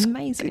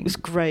amazing. It was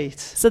great.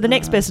 So the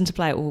next person to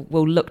play it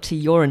will look to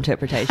your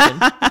interpretation.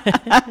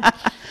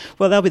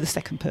 Well, they'll be the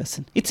second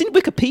person. It's in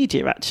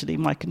Wikipedia, actually,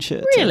 my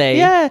concerto. Really?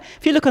 Yeah.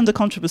 If you look under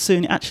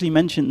contrabassoon, it actually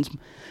mentions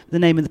the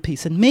name of the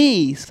piece and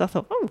me. So I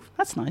thought,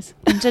 that's nice.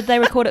 And did they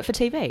record it for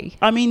TV?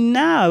 I mean,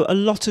 now a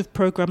lot of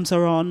programmes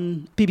are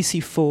on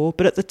BBC 4,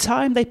 but at the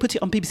time they put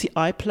it on BBC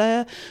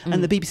iPlayer,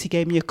 and the BBC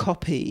gave me a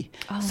copy.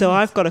 So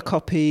nice. I've got a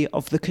copy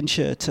of the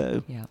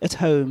concerto at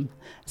home.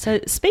 So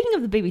speaking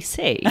of the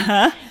BBC,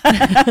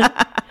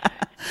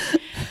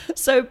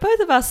 so both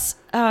of us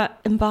are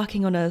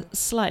embarking on a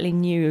slightly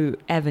new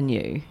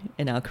avenue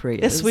in our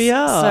careers. Yes, we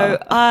are.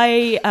 So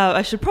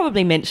I should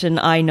probably mention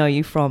I know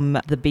you from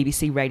the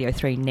BBC Radio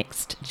 3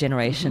 Next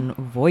Generation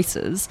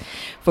Voices,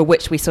 for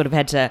which we sort of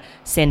had to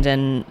send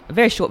in a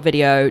very short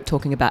video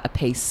talking about a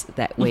piece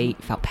that we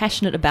felt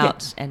passionate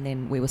about, and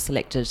then we were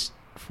selected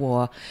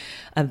for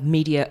a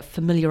media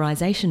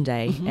familiarisation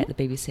day at the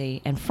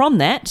BBC. And from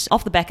that,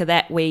 off the back of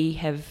that, we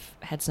have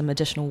had some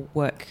additional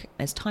work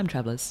as time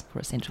travellers for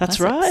Essential That's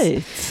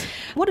Classics.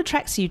 right. What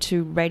attracts you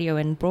to radio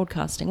and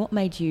broadcasting? What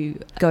made you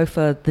go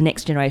for the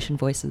next generation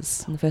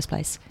voices in the first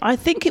place? I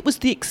think it was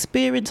the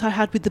experience I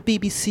had with the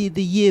BBC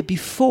the year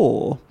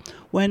before,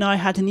 when I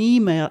had an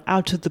email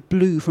out of the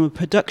blue from a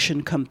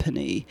production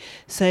company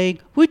saying,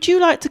 would you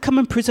like to come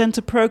and present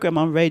a programme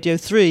on Radio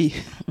 3?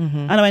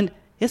 And I went,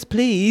 yes,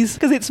 please,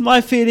 because it's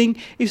my feeling,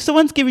 if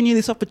someone's giving you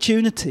this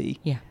opportunity,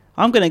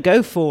 I'm going to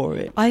go for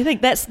it. I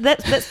think that's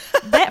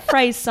that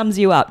phrase sums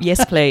you up.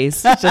 Yes,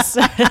 please. Just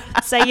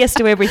say yes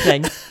to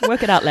everything.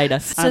 Work it out later.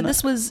 So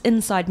this was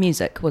Inside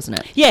Music, wasn't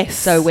it? Yes.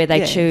 So where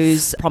they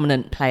choose a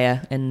prominent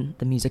player in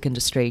the music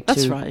industry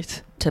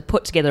to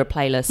put together a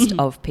playlist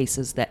of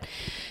pieces that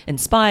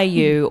inspire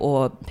you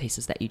or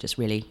pieces that you just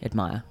really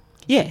admire.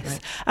 Yes.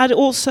 Right. And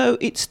also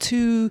it's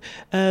to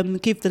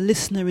give the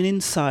listener an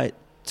insight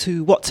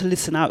to what to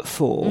listen out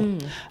for.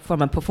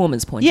 From a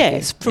performance point of view.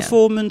 Yes,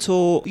 performance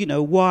or,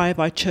 why have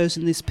I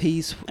chosen this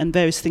piece and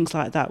various things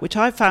like that, which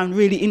I found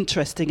really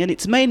interesting. And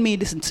it's made me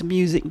listen to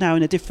music now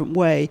in a different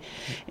way,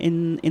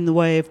 in the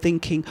way of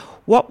thinking,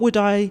 what would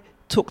I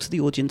talk to the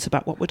audience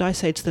about? What would I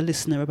say to the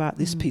listener about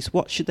this piece?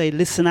 What should they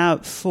listen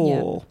out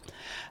for? Yeah.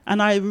 And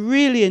I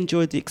really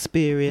enjoyed the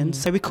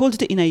experience. I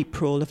recorded it in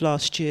April of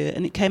last year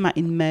and it came out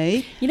in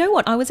May. You know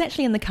what? I was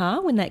actually in the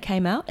car when that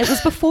came out. It was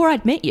before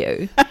I'd met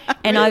you.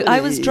 And Really? I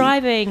was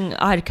driving,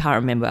 I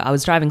can't remember, I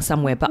was driving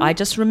somewhere, but I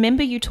just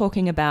remember you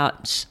talking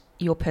about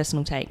your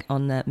personal take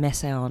on the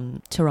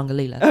Maceion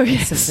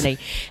Turangalila Symphony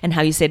and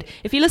how you said,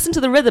 if you listen to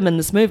the rhythm in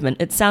this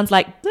movement, it sounds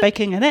like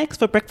baking an eggs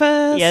for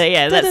breakfast. Yeah,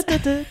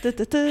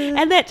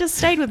 and that just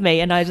stayed with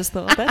me, and I just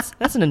thought,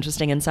 that's an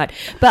interesting insight.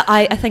 But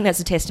I think that's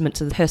a testament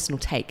to the personal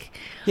take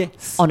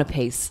on a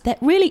piece that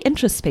really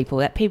interests people,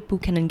 that people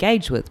can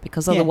engage with,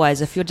 because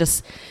otherwise if you're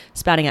just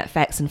spouting out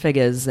facts and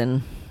figures,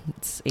 then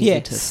it's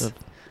easy to sort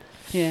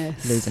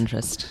of lose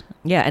interest.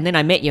 Yeah, and then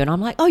I met you and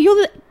I'm like, oh, you're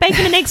the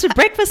bacon and eggs for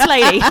breakfast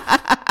lady.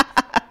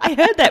 I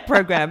heard that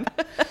program.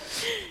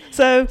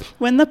 So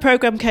when the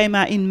program came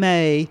out in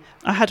May,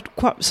 I had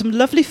quite some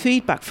lovely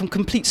feedback from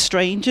complete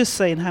strangers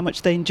saying how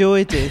much they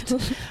enjoyed it.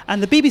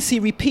 And the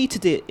BBC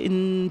repeated it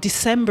in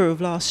December of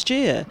last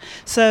year.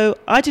 So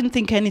I didn't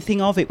think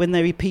anything of it when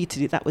they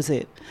repeated it. That was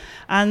it.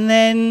 And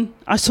then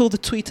I saw the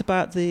tweet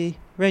about the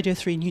Radio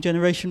 3 New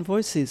Generation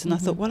Voices. And I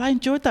thought, well, I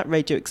enjoyed that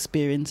radio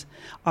experience.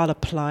 I'll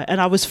apply.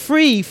 And I was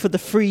free for the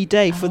free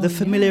day, for the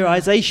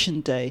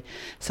familiarisation day.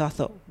 So I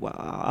thought, well,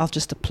 I'll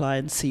just apply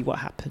and see what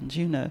happens,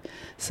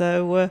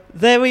 So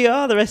there we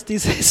are. The rest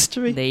is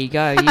history. There you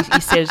go.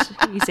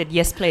 You said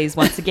yes, please,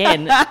 once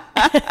again.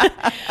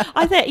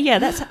 I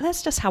thought,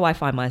 that's just how I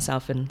find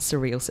myself in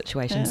surreal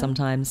situations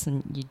sometimes.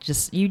 And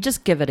you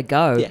just give it a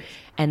go. Yeah.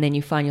 And then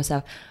you find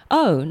yourself,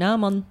 oh, now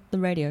I'm on the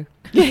radio.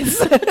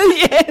 Yes.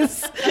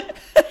 Yes.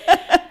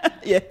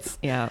 Yes.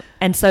 Yeah.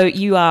 And so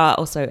you are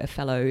also a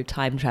fellow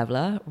time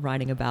traveller,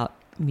 writing about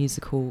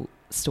musical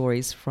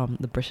stories from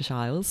the British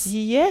Isles.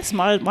 Yes,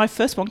 my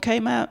first one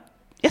came out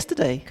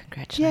yesterday.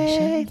 Congratulations.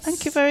 Yay,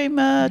 thank you very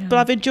much. Yeah. But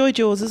I've enjoyed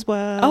yours as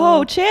well.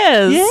 Oh,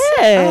 cheers. Yes.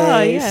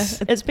 Oh,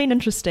 yeah. It's been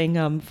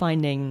interesting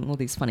finding all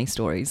these funny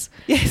stories.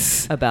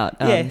 Yes.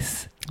 About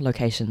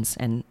locations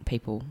and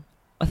people.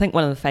 I think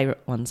one of the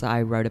favourite ones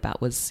I wrote about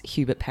was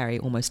Hubert Parry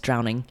almost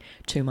drowning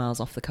 2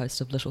 miles off the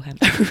coast of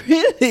Littlehampton.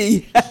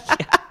 Really?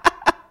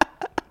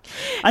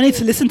 I need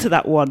to listen to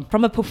that one.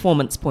 From a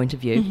performance point of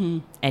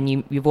view, and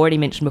you've already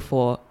mentioned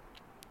before,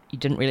 you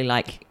didn't really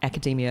like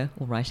academia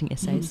or writing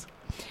essays.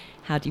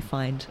 How do you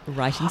find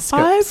writing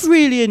scripts? I've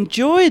really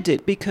enjoyed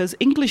it because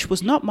English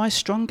was not my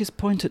strongest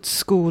point at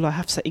school. I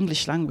have to say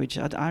English language.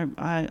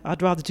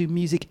 I'd rather do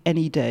music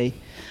any day.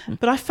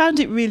 But I found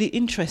it really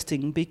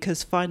interesting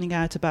because finding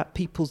out about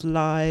people's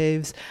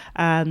lives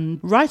and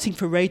writing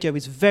for radio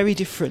is very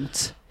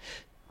different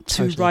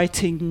to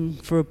writing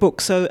for a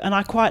book. And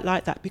I quite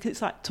like that because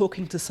it's like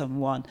talking to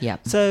someone. Yeah.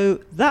 So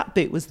that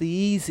bit was the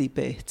easy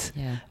bit.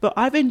 Yeah. But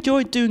I've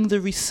enjoyed doing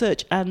the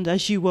research, and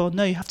as you well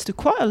know, you have to do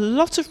quite a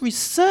lot of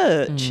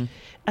research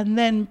and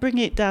then bring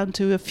it down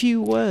to a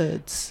few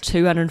words.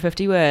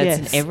 250 words,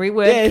 and every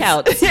word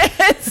counts.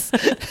 Yes.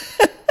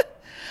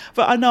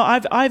 But I know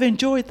I've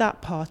enjoyed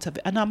that part of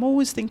it, and I'm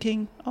always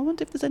thinking, I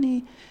wonder if there's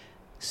any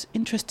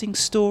interesting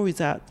stories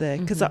out there,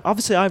 because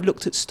obviously I've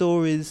looked at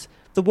stories.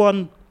 The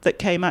one that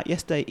came out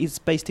yesterday is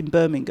based in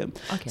Birmingham.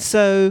 Okay.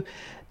 So,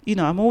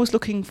 I'm always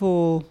looking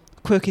for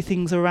quirky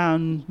things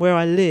around where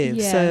I live.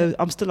 Yeah. So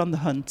I'm still on the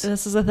hunt.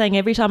 This is the thing.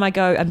 Every time I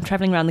go, I'm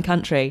travelling around the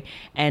country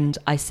and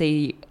I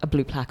see a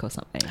blue plaque or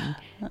something.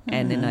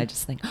 And then I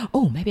just think,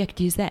 oh, maybe I could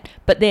use that.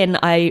 But then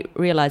I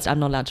realised I'm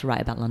not allowed to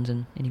write about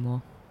London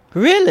anymore.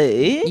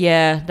 Really?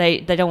 Yeah, they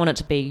don't want it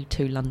to be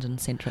too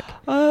London-centric.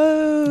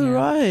 Oh,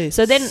 right.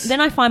 So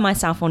then I find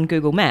myself on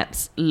Google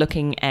Maps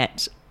looking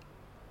at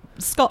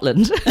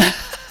Scotland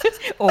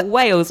or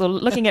Wales, or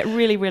looking at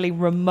really, really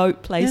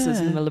remote places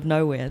in the middle of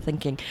nowhere,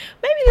 thinking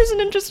maybe there's an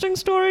interesting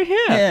story here.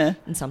 Yeah.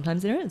 And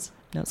sometimes there is.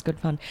 No, it's good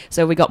fun.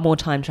 So we got more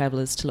Time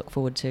Travelers to look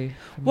forward to.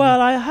 Well,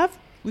 I have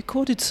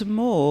recorded some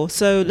more,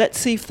 so let's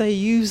see if they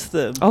use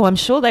them. Oh, I'm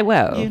sure they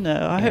will. You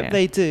know, I hope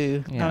they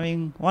do. Yeah. I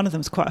mean, one of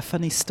them's quite a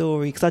funny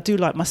story because I do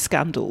like my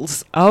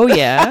scandals. Oh,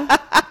 yeah.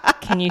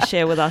 Can you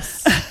share with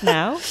us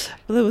now?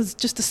 Well, there was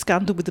just a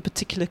scandal with a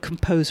particular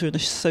composer and a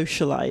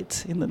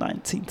socialite in the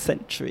 19th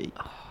century.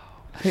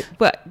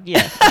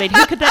 Yeah. I mean,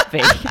 who could that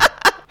be?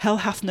 Hell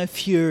hath no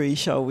fury,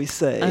 shall we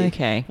say.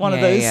 Okay. One of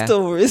those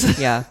stories.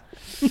 Yeah.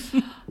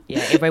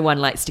 Yeah, everyone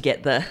likes to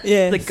get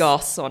the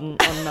goss on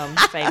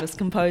famous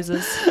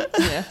composers.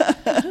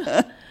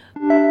 Yeah.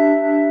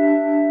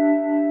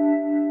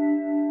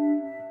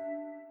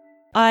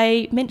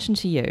 I mentioned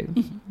to you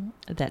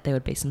that there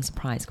would be some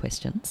surprise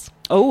questions.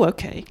 Oh,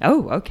 okay.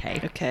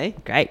 Okay,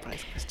 great.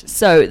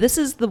 So this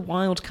is the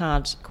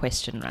wildcard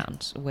question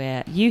round,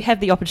 where you have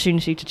the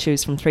opportunity to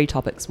choose from 3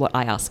 topics what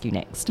I ask you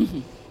next.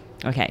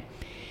 Okay.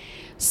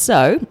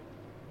 So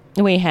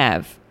we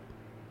have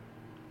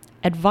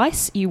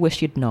advice you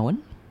wish you'd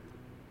known,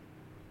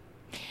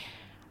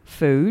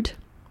 food,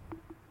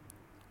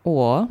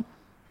 or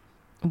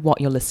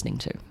what you're listening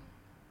to.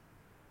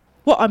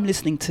 What I'm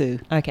listening to.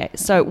 Okay,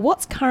 so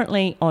what's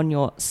currently on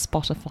your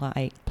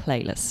Spotify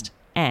playlist?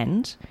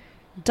 And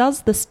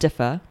does this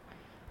differ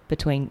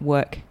between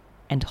work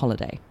and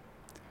holiday?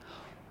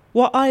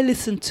 What I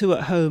listen to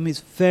at home is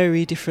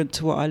very different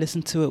to what I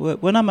listen to at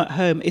work. When I'm at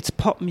home, it's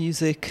pop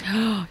music.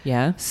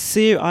 Yeah.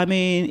 I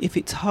mean, if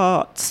it's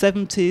heart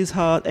 70s,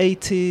 heart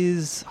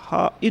 80s,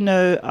 heart, you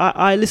know,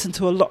 I listen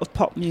to a lot of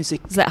pop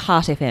music. Is that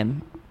Heart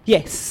FM?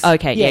 Yes.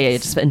 Okay, yes. yeah,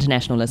 just for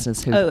international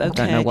listeners who don't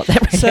know what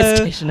that radio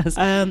station is.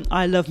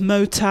 I love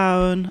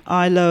Motown.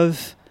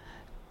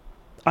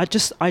 I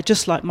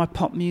just like my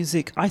pop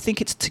music. I think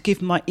it's to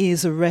give my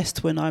ears a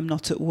rest when I'm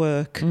not at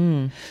work.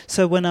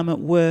 So when I'm at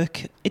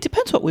work, it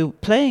depends what we're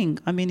playing.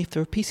 I mean, if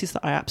there are pieces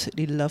that I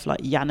absolutely love,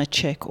 like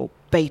Janacek or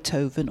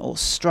Beethoven or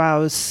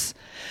Strauss,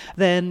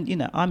 then, you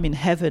know, I'm in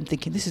heaven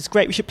thinking, this is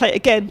great, we should play it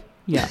again.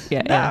 Yeah.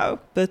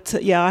 But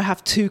I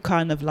have 2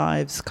 kind of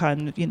lives,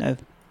 you know,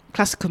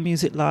 classical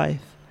music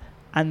live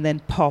and then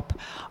pop.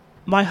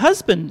 My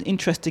husband,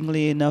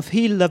 interestingly enough,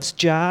 he loves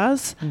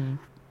jazz.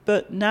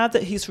 But now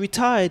that he's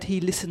retired, he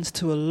listens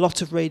to a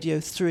lot of Radio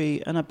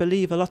 3, and I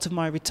believe a lot of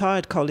my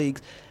retired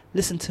colleagues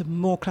listen to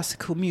more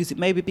classical music,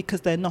 maybe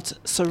because they're not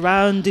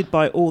surrounded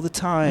by all the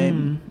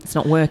time. It's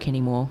not work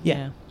anymore.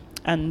 Yeah.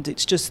 And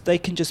it's just, they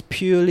can just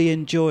purely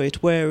enjoy it,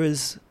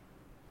 whereas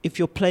if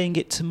you're playing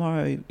it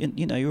tomorrow,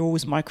 you know, you're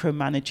always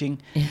micromanaging.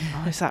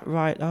 Oh, is that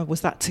right? Oh,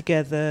 was that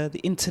together? The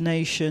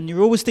intonation.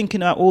 You're always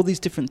thinking about all these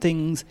different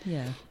things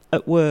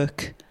at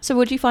work. So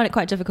would you find it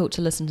quite difficult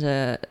to listen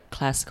to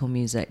classical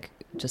music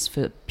just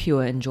for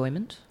pure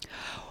enjoyment?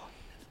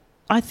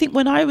 I think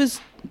when I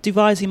was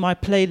devising my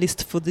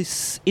playlist for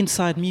this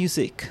Inside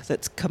Music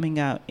that's coming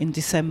out in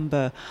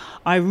December,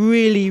 I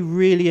really,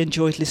 really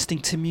enjoyed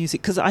listening to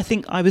music because I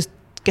think I was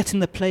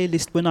getting the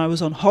playlist when I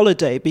was on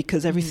holiday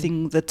because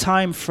everything, the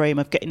time frame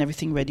of getting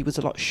everything ready was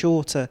a lot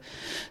shorter.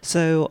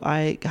 So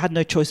I had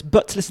no choice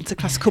but to listen to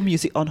classical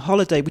music on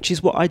holiday, which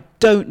is what I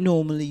don't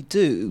normally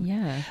do.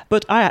 Yeah.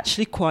 But I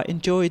actually quite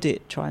enjoyed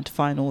it, trying to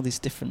find all these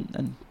different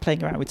and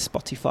playing around with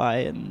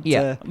Spotify and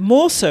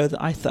more so than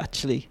I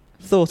actually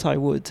thought I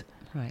would.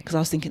 Right. Because I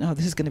was thinking,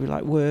 this is going to be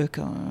like work.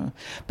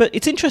 But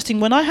it's interesting,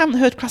 when I haven't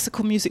heard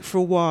classical music for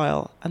a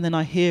while and then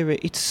I hear it,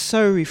 it's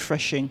so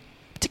refreshing.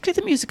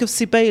 Particularly the music of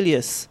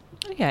Sibelius.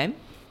 Okay.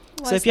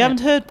 So if you haven't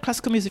heard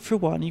classical music for a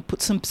while and you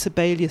put some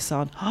Sibelius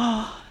on,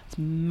 it's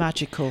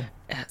magical.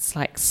 It's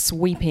like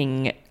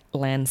sweeping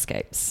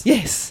landscapes.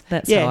 Yes.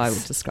 That's how I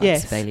would describe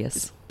Sibelius.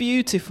 It's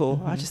beautiful.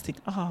 I just think,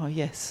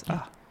 yes.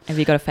 Yeah. Have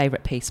you got a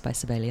favourite piece by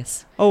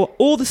Sibelius? Oh,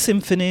 all the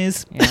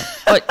symphonies. Yeah.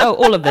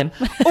 All of them.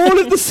 All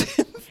of the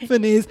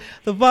symphonies,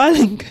 the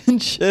violin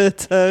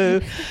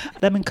concerto,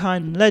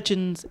 Lemminkainen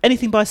Legends,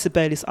 anything by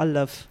Sibelius, I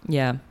love.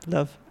 Yeah.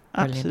 Love.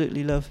 Brilliant.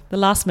 Absolutely love. The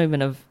last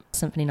movement of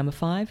Symphony No.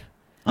 5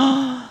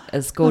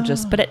 is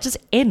gorgeous, but it just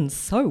ends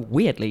so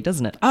weirdly,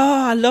 doesn't it?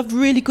 I love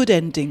really good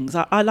endings.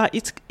 I like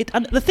it.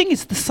 And the thing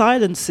is, the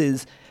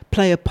silences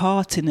play a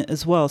part in it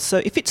as well.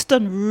 So if it's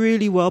done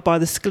really well by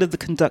the skill of the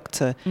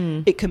conductor,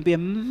 it can be a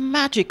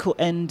magical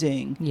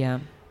ending.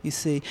 Yeah. You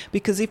see,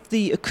 because if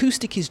the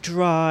acoustic is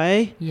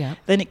dry,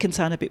 then it can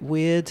sound a bit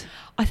weird.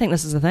 I think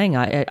this is the thing.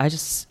 I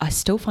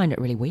still find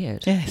it really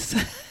weird. Yes.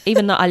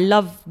 Even though I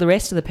love the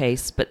rest of the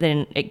piece, but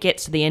then it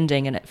gets to the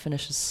ending and it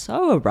finishes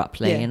so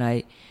abruptly, and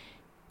I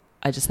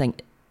just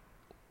think,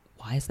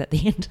 why is that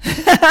the end?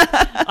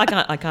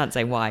 I can't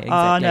say why exactly.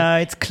 Oh no,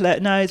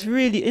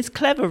 it's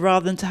clever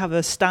rather than to have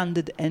a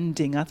standard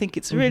ending. I think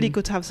it's really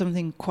good to have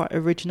something quite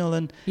original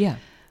and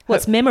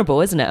it's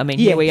memorable, isn't it? I mean,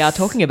 here we are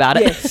talking about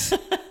it. Yes.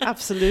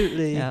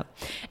 Absolutely. Yeah.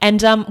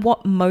 And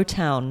what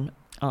Motown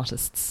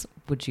artists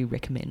would you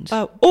recommend?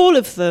 All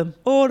of them.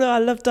 I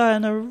love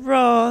Diana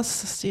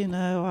Ross. You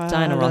know,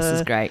 Diana Ross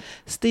is great.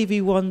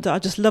 Stevie Wonder. I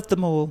just love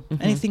them all.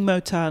 Anything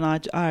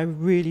Motown, I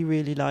really,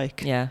 really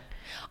like. Yeah,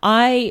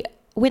 I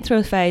went through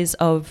a phase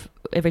of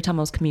every time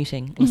I was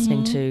commuting,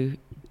 listening to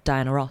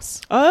Diana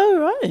Ross.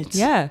 Oh right.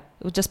 Yeah.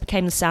 It just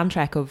became the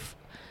soundtrack of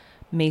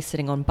me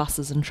sitting on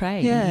buses and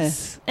trains.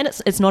 Yes. And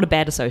it's not a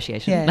bad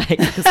association. Yeah.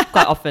 Because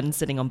quite often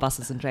sitting on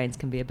buses and trains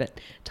can be a bit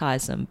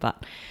tiresome,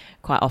 but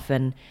quite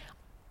often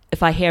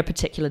if I hear a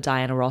particular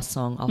Diana Ross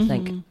song, I'll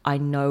think, I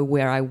know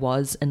where I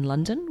was in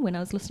London when I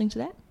was listening to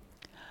that.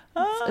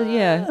 So,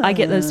 yeah, I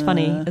get those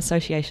funny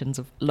associations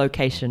of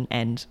location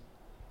and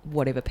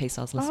whatever piece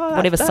I was listening,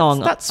 whatever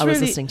song I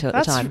was listening to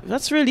at the time.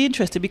 That's really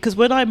interesting, because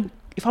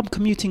if I'm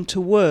commuting to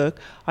work,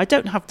 I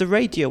don't have the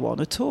radio on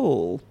at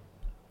all.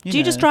 Do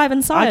you just drive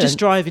in silence? I just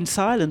drive in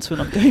silence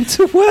when I'm going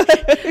to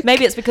work.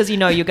 Maybe it's because you're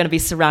going to be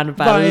surrounded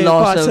by a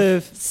lot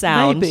of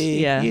sound.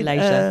 Maybe,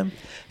 later.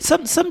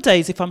 Some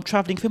days, if I'm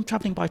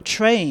travelling by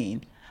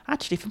train,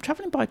 if I'm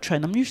travelling by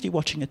train, I'm usually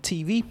watching a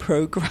TV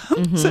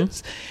programme. So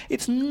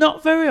it's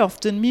not very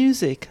often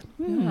music.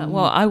 Yeah,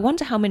 well, I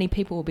wonder how many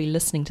people will be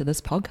listening to this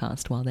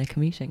podcast while they're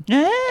commuting.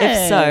 Yes.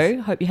 If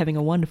so, hope you're having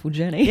a wonderful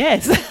journey.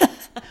 Yes.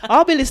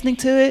 I'll be listening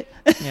to it.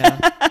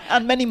 Yeah.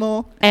 And many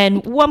more.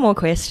 And one more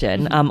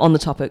question on the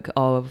topic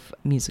of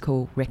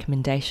musical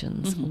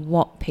recommendations.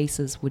 What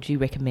pieces would you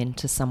recommend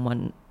to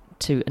someone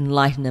to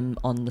enlighten them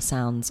on the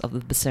sounds of the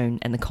bassoon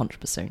and the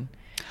contrabassoon?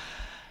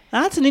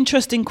 That's an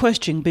interesting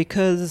question,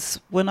 because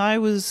when I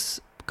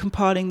was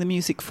compiling the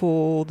music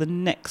for the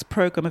next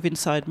programme of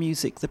Inside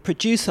Music, the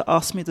producer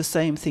asked me the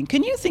same thing.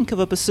 Can you think of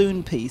a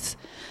bassoon piece?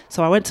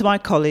 So I went to my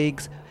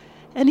colleagues.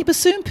 Any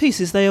bassoon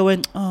pieces? They all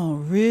went, oh,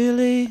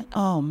 really?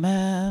 Oh,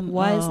 man.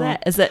 Why is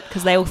that? Is it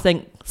because they all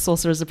think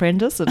Sorcerer's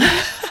Apprentice? And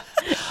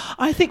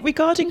I think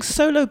regarding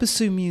solo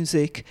bassoon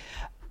music,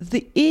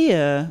 the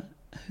ear,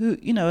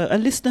 a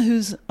listener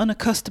who's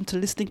unaccustomed to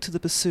listening to the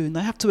bassoon,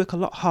 they have to work a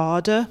lot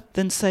harder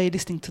than, say,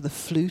 listening to the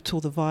flute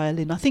or the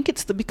violin. I think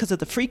it's because of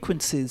the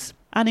frequencies.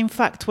 And in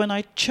fact, when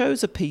I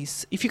chose a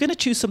piece, if you're going to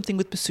choose something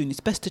with bassoon, it's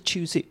best to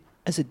choose it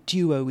as a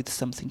duo with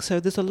something.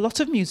 So there's a lot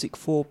of music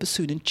for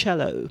bassoon and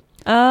cello.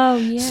 Oh,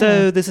 yeah.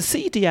 So there's a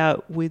CD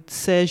out with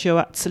Sergio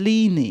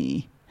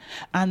Azzolini,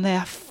 and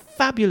they're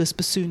fabulous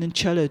bassoon and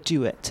cello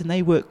duet, and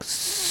they work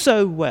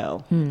so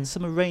well.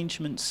 Some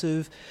arrangements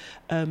of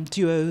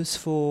duos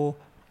for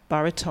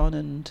baritone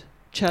and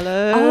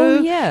cello.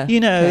 Oh, yeah.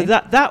 Okay.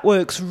 That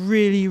works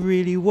really,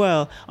 really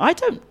well.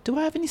 Do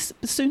I have any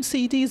bassoon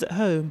CDs at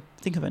home?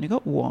 I think I've only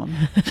got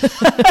one.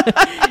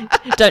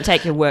 Don't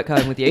take your work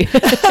home with you.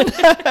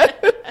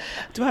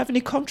 Do I have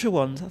any contra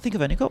ones? I think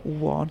I've only got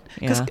one.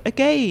 Because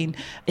again,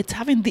 it's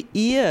having the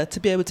ear to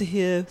be able to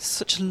hear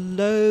such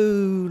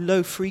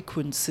low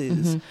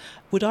frequencies.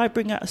 Would I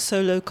bring out a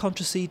solo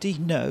contra CD?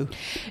 No.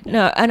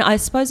 No, and I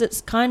suppose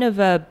it's kind of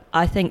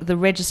I think the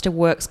register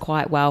works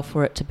quite well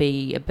for it to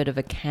be a bit of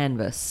a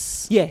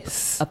canvas.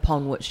 Yes.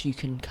 Upon which you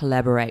can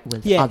collaborate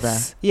with other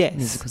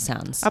musical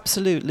sounds.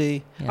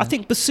 Absolutely. Yeah. I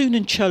think bassoon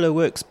and cello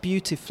works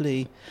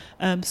beautifully.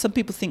 Some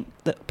people think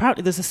that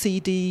apparently there's a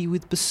CD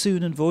with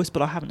bassoon and voice,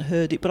 but I haven't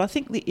heard it. But I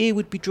think the ear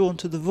would be drawn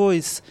to the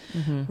voice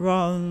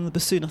rather than the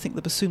bassoon. I think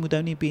the bassoon would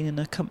only be in an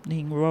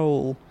accompanying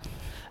role.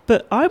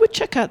 But I would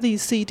check out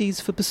these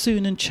CDs for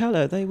bassoon and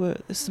cello.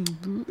 There's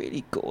some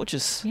really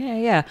gorgeous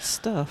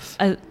stuff.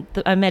 I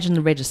imagine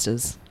the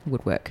registers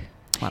would work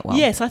quite well.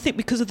 Yes, I think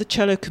because of the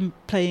cello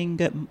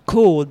playing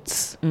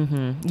chords,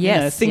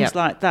 things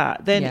like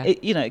that, then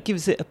it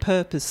gives it a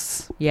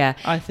purpose. Yeah,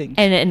 I think,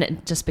 and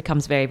it just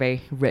becomes very,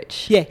 very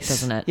rich. Yes,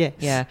 doesn't it? Yes.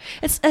 Yeah.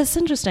 It's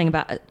interesting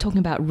about talking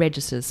about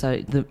registers.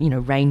 So the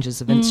ranges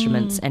of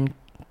instruments, and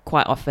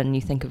quite often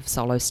you think of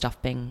solo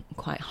stuff being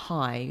quite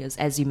high,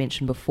 as you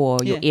mentioned before,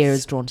 your ear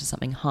is drawn to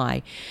something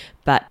high.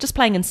 But just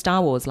playing in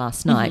Star Wars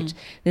last night,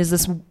 there's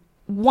this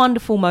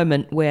wonderful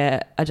moment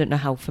where, I don't know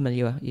how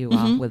familiar you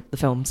are with the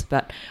films,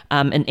 but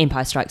in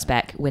Empire Strikes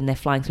Back, when they're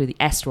flying through the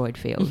asteroid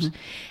field,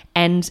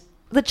 and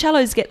the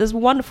cellos get this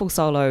wonderful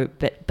solo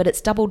bit, but it's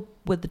doubled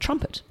with the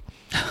trumpet.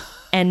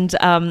 And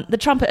the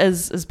trumpet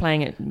is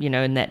playing it,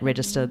 in that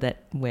register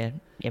where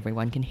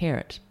everyone can hear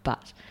it,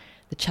 but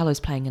the cello's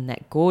playing in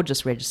that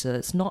gorgeous register.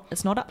 It's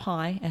not up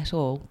high at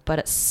all, but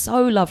it's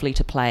so lovely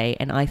to play,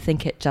 and I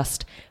think it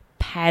just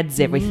pads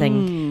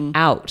everything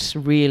out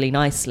really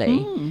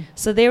nicely.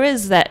 So there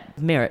is that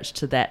merit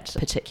to that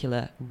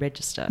particular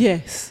register.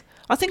 Yes.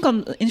 I think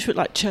on an instrument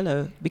like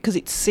cello, because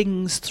it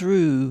sings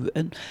through,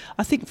 and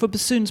I think for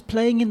bassoons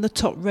playing in the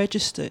top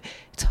register,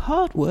 it's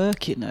hard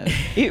work, It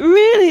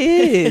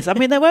really is. I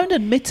mean, they won't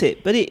admit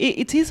it, but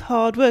it is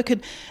hard work.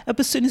 And a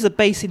bassoon is a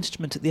bass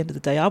instrument at the end of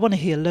the day. I want to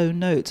hear low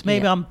notes.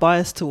 Maybe I'm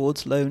biased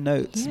towards low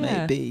notes,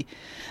 maybe.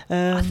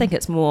 I think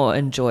it's more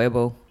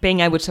enjoyable being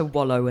able to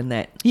wallow in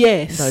that.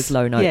 Yes. Those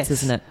low notes,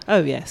 isn't it?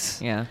 Oh,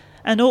 yes. Yeah.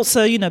 And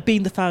also,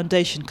 being the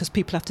foundation, because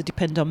people have to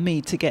depend on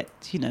me to get,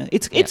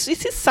 it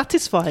is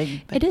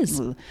satisfying. It is.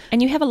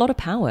 And you have a lot of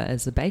power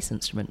as a bass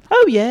instrument.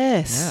 Oh,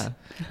 yes.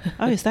 Yeah.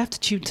 Oh, yes, they have to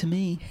tune to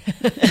me.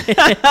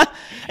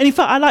 And in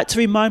fact, I like to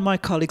remind my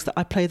colleagues that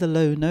I play the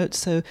low notes.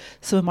 So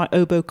some of my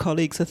oboe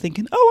colleagues are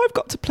thinking, I've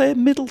got to play a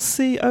middle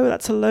C. Oh,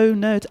 that's a low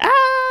note.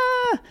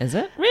 Is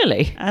it?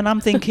 Really? And I'm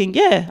thinking,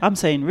 I'm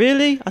saying,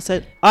 really? I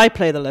said, I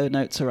play the low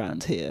notes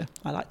around here.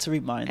 I like to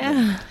remind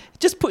them.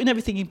 Just putting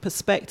everything in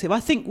perspective.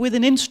 I think with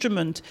an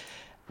instrument,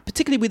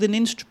 particularly with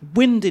an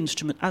wind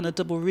instrument and a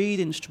double reed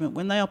instrument,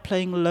 when they are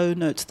playing low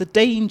notes, the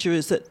danger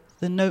is that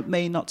the note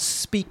may not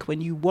speak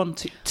when you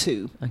want it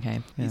to.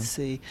 Okay. Yeah. You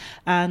see.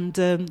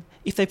 And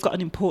if they've got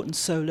an important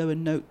solo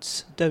and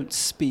notes don't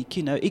speak,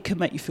 it can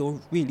make you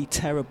feel really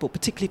terrible,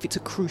 particularly if it's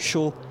a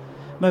crucial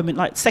moment,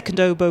 like second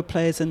oboe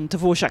players and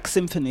Dvorak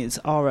symphonies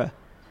are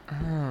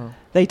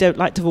They don't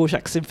like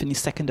Dvorak symphony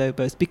second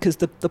oboes because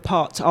the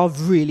parts are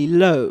really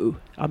low.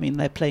 I mean,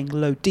 they're playing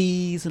low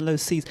Ds and low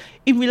Cs.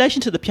 In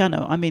relation to the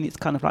piano, I mean, it's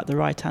kind of like the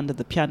right hand of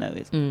the piano.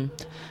 It's,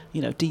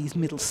 D's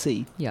middle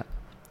C. Yeah.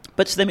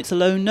 But to them, it's a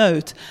low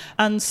note.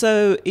 And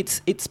so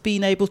it's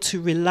being able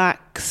to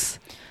relax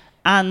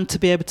and to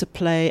be able to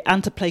play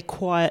and to play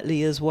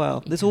quietly as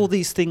well. There's all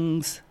these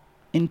things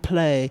in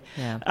play.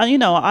 Yeah.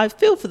 And, I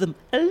feel for them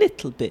a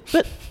little bit.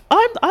 But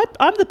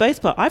I'm the bass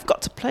player. I've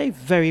got to play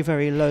very,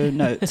 very low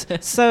notes.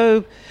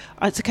 So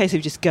it's a case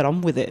of just get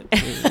on with it,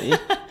 really.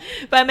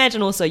 But I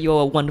imagine also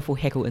your wonderful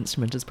Heckel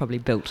instrument is probably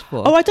built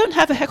for... Oh, I don't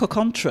have a Heckel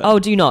contra. Oh,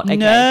 do you not? Okay.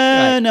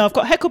 No, I've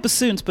got Heckel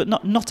bassoons, but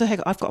not a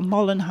Heckel. I've got a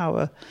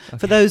Mollenhauer. Okay.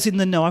 For those in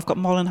the know, I've got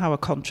Mollenhauer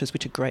contras,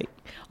 which are great.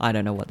 I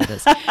don't know what that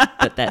is,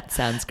 but that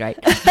sounds great.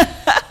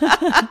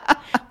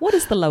 What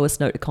is the lowest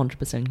note a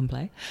contrabassoon can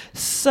play?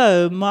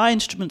 So my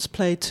instruments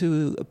play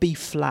to a B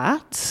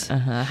flat.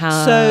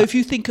 Uh-huh. So if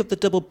you think of the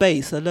double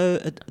bass,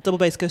 a double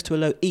bass goes to a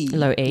low E.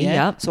 Low E,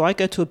 yeah. So I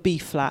go to a B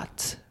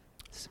flat.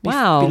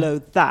 Wow. Below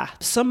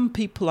that. Some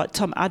people like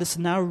Tom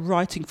Addison now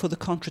writing for the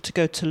contra to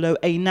go to low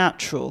A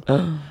natural.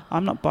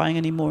 I'm not buying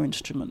any more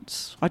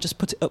instruments. I just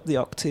put it up the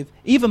octave.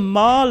 Even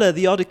Mahler,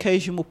 the odd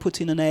occasion, will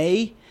put in an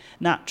A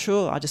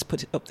natural. I just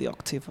put it up the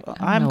octave.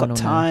 I haven't got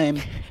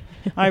time.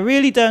 I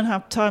really don't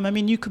have time. I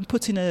mean, you can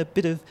put in a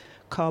bit of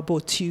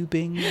cardboard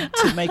tubing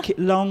to make it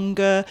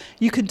longer.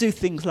 You can do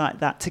things like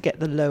that to get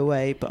the low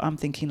A, but I'm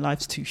thinking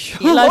life's too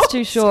short. Yeah, life's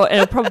too short, and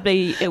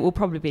it will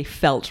probably be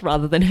felt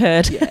rather than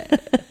heard. Yeah.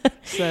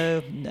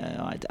 So,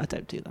 no, I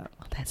don't do that.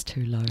 Oh, that's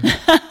too low.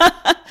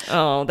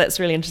 Oh, that's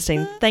really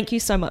interesting. Thank you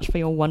so much for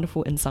your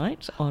wonderful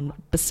insight on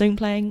bassoon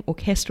playing,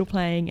 orchestral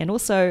playing, and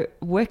also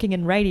working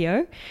in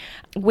radio.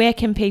 Where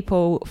can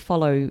people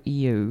follow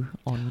you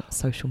on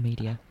social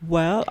media?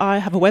 Well, I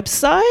have a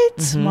website,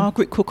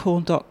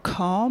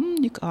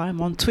 margaretcookhorn.com.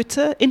 I'm on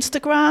Twitter,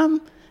 Instagram.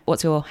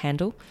 What's your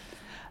handle?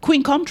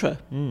 Queen Contra.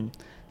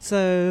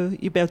 So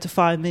you'll be able to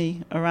find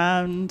me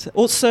around.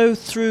 Also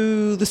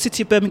through the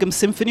City of Birmingham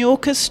Symphony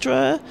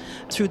Orchestra,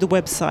 through the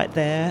website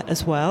there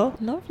as well.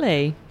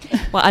 Lovely.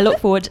 Well, I look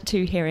forward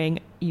to hearing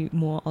you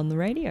more on the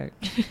radio.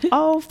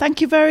 Oh,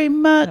 thank you very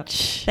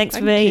much.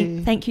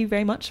 Thank you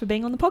very much for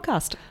being on the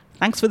podcast.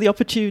 Thanks for the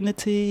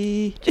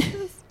opportunity.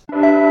 Cheers.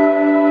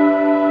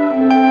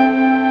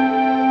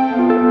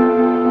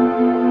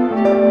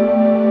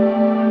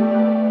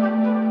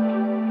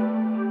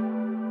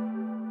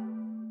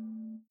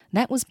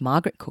 That was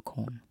Margaret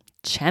Cookhorn,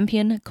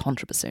 champion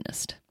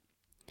contrabassoonist.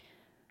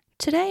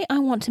 Today I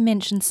want to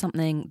mention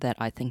something that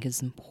I think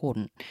is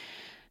important.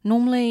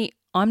 Normally,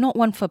 I'm not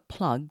one for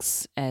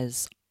plugs,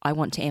 as I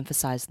want to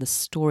emphasise the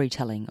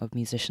storytelling of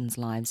musicians'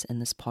 lives in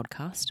this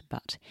podcast,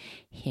 but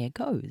here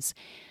goes.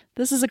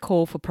 This is a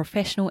call for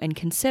professional and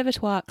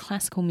conservatoire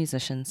classical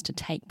musicians to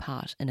take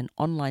part in an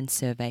online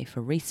survey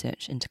for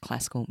research into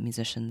classical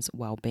musicians'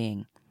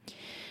 well-being.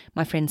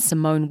 My friend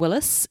Simone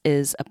Willis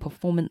is a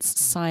performance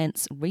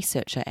science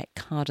researcher at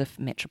Cardiff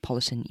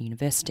Metropolitan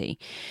University,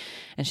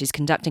 and she's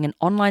conducting an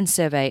online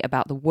survey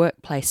about the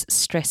workplace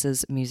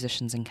stresses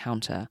musicians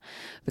encounter,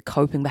 the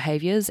coping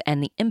behaviours,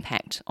 and the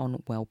impact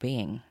on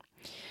well-being.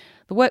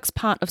 The work's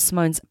part of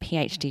Simone's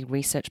PhD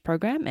research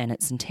program, and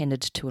it's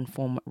intended to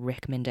inform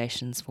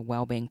recommendations for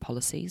well-being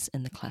policies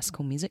in the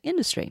classical music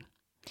industry.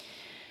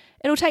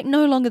 It'll take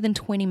no longer than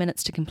 20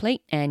 minutes to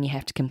complete, and you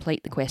have to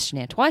complete the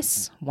questionnaire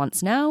twice,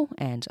 once now,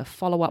 and a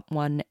follow-up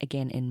one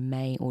again in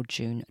May or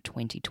June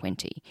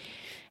 2020.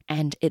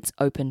 And it's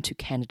open to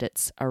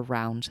candidates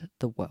around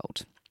the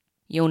world.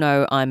 You'll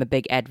know I'm a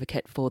big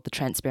advocate for the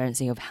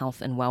transparency of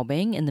health and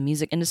well-being in the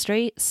music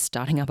industry.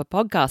 Starting up a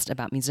podcast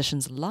about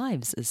musicians'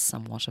 lives is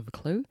somewhat of a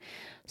clue.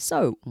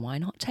 So why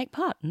not take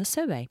part in the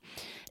survey?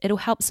 It'll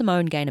help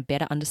Simone gain a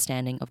better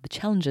understanding of the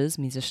challenges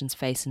musicians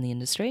face in the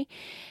industry,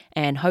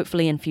 and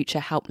hopefully in future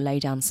help lay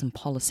down some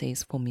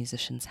policies for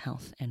musicians'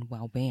 health and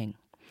well-being.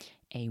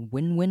 A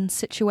win-win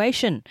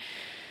situation.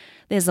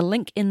 There's a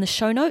link in the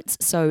show notes,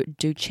 so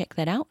do check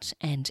that out.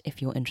 And if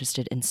you're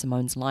interested in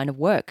Simone's line of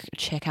work,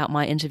 check out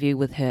my interview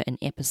with her in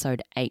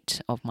episode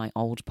 8 of my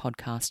old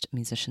podcast,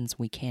 Musicians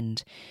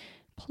Weekend.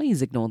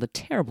 Please ignore the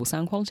terrible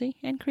sound quality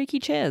and creaky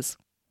chairs.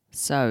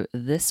 So,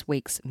 this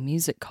week's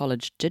Music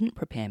College Didn't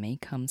Prepare Me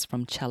comes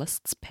from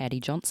cellists Paddy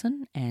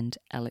Johnson and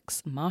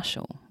Alex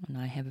Marshall. And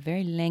I have a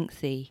very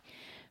lengthy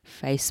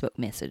Facebook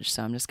message,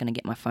 so I'm just going to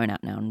get my phone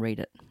out now and read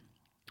it.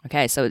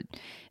 Okay, so it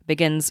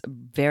begins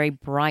very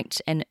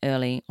bright and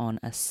early on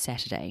a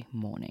Saturday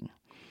morning.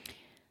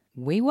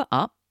 We were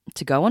up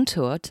to go on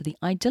tour to the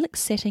idyllic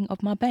setting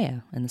of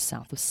Marbella in the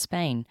south of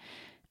Spain.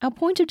 Our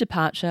point of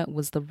departure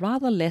was the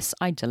rather less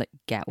idyllic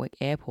Gatwick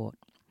Airport.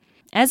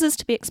 As is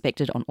to be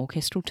expected on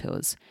orchestral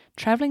tours,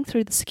 travelling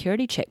through the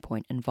security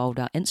checkpoint involved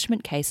our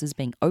instrument cases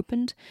being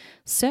opened,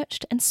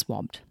 searched and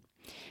swabbed.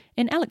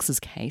 In Alex's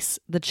case,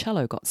 the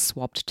cello got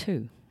swabbed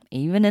too,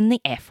 even in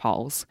the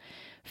F-holes.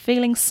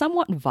 Feeling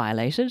somewhat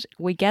violated,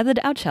 we gathered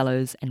our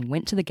cellos and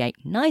went to the gate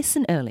nice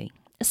and early,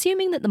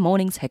 assuming that the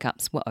morning's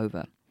hiccups were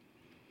over.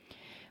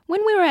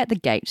 When we were at the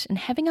gate and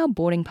having our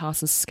boarding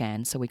passes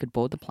scanned so we could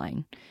board the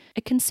plane,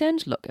 a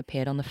concerned look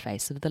appeared on the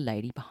face of the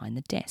lady behind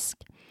the desk.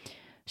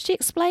 She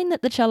explained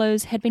that the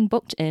cellos had been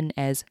booked in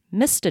as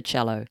Mr.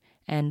 Cello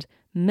and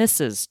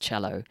Mrs.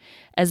 Cello,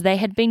 as they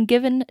had been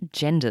given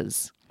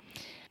genders.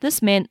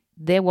 This meant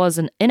there was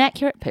an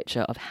inaccurate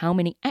picture of how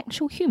many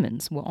actual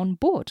humans were on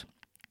board.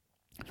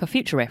 For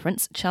future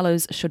reference,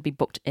 cellos should be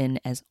booked in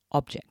as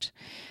object.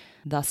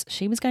 Thus,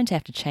 she was going to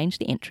have to change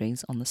the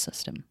entries on the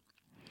system.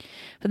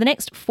 For the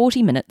next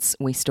 40 minutes,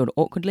 we stood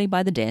awkwardly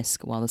by the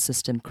desk while the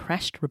system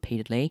crashed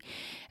repeatedly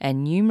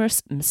and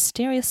numerous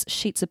mysterious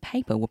sheets of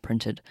paper were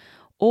printed,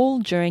 all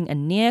during a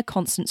near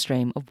constant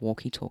stream of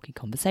walkie-talkie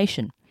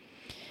conversation.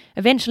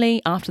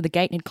 Eventually, after the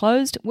gate had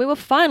closed, we were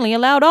finally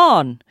allowed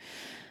on.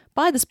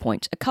 By this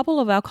point, a couple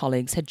of our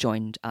colleagues had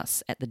joined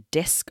us at the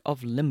desk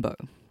of limbo,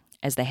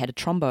 as they had a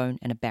trombone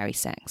and a bari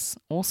sax,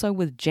 also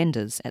with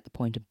genders at the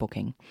point of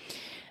booking,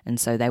 and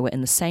so they were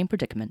in the same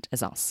predicament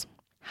as us.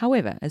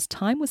 However, as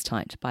time was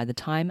tight, by the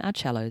time our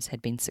cellos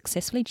had been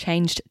successfully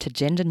changed to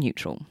gender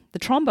neutral, the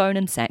trombone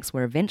and sax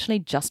were eventually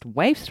just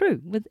waved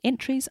through with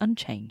entries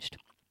unchanged.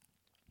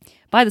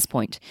 By this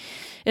point,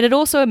 it had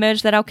also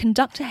emerged that our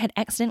conductor had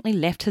accidentally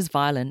left his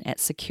violin at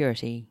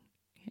security.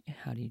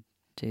 How do you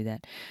do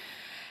that?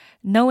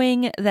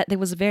 Knowing that there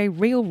was a very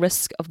real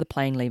risk of the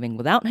plane leaving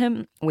without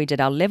him, we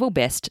did our level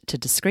best to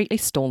discreetly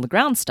stall the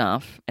ground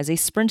staff as he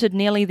sprinted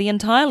nearly the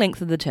entire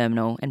length of the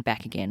terminal and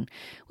back again,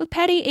 with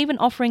Paddy even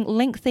offering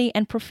lengthy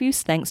and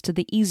profuse thanks to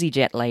the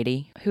EasyJet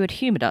lady who had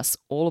humoured us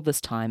all of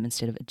this time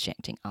instead of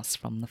ejecting us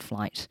from the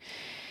flight.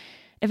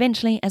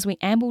 Eventually, as we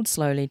ambled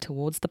slowly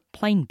towards the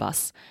plane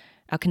bus,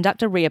 our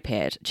conductor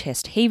reappeared,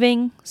 chest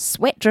heaving,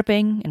 sweat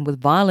dripping, and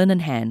with violin in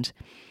hand.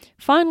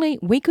 Finally,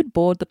 we could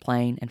board the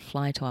plane and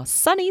fly to our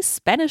sunny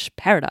Spanish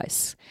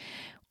paradise.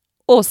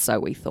 Or so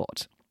we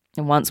thought.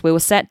 And once we were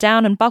sat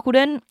down and buckled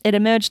in, it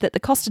emerged that the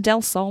Costa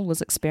del Sol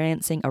was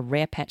experiencing a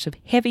rare patch of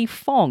heavy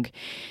fog,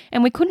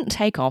 and we couldn't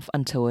take off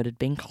until it had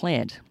been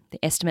cleared,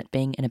 the estimate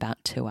being in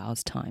about 2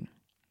 hours' time.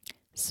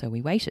 So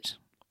we waited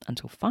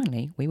until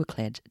finally we were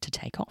cleared to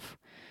take off.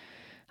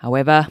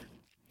 However,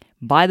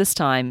 by this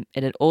time,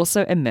 it had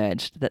also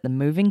emerged that the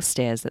moving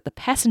stairs that the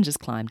passengers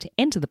climbed to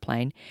enter the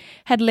plane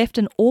had left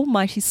an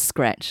almighty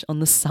scratch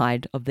on the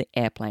side of the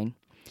airplane.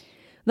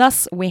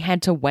 Thus, we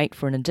had to wait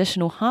for an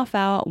additional half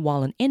hour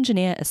while an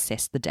engineer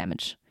assessed the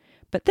damage.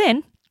 But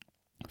then,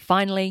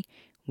 finally,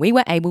 we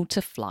were able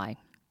to fly.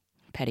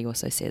 Paddy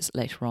also says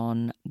later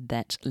on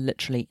that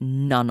literally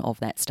none of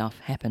that stuff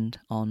happened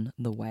on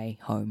the way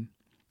home,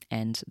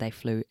 and they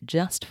flew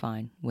just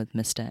fine with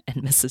Mr.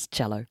 and Mrs.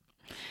 Cello.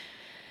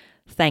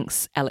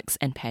 Thanks, Alex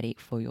and Paddy,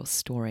 for your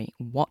story.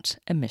 What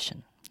a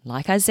mission.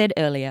 Like I said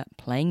earlier,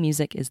 playing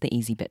music is the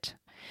easy bit.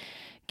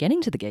 Getting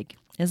to the gig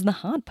is the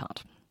hard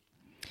part.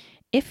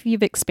 If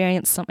you've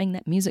experienced something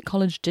that music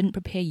college didn't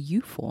prepare you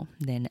for,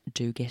 then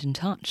do get in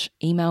touch.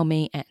 Email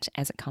me at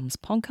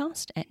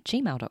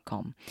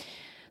asitcomespodcast@gmail.com.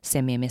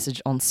 Send me a message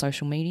on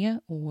social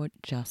media, or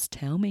just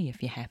tell me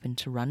if you happen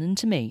to run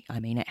into me. I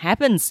mean, it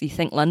happens. You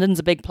think London's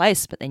a big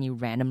place, but then you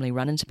randomly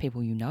run into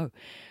people you know.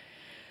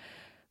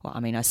 Well, I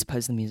mean, I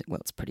suppose the music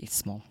world's pretty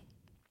small.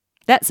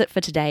 That's it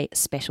for today.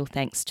 Special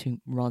thanks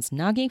to Roz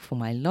Nagy for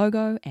my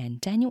logo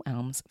and Daniel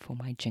Elms for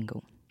my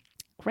jingle.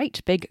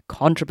 Great big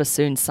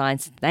contrabassoon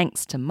size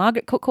thanks to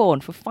Margaret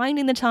Cookhorn for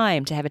finding the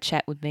time to have a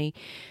chat with me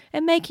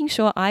and making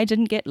sure I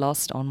didn't get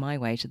lost on my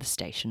way to the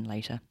station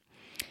later.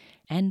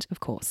 And, of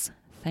course,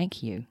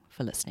 thank you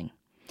for listening.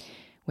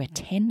 We're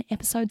 10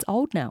 episodes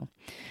old now.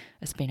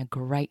 It's been a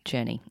great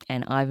journey,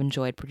 and I've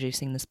enjoyed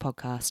producing this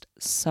podcast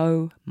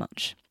so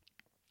much.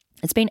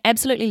 It's been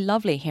absolutely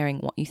lovely hearing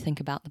what you think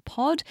about the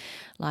pod,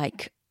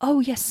 like, oh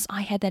yes,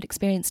 I had that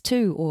experience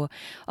too, or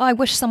oh, I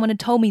wish someone had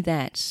told me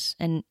that.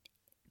 And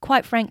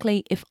quite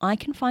frankly, if I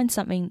can find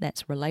something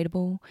that's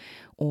relatable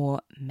or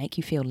make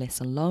you feel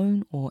less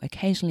alone or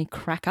occasionally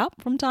crack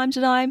up from time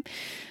to time,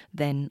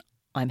 then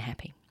I'm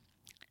happy.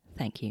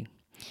 Thank you.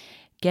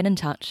 Get in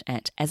touch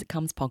at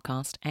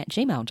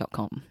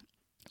asitcomespodcast@gmail.com.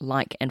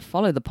 Like and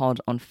follow the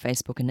pod on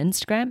Facebook and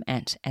Instagram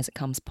at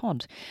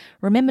asitcomespod.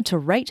 Remember to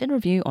rate and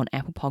review on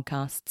Apple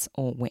Podcasts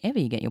or wherever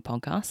you get your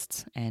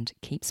podcasts, and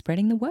keep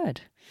spreading the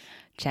word.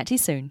 Chat to you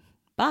soon.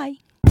 Bye.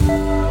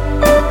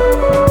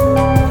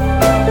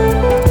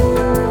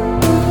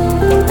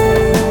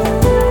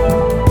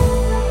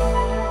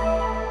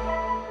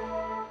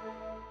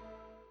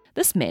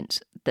 This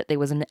meant that there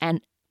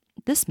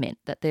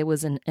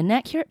was an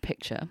inaccurate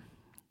picture.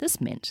 This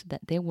meant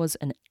that there was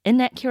an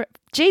inaccurate...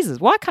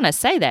 Jesus, why can't I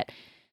say that?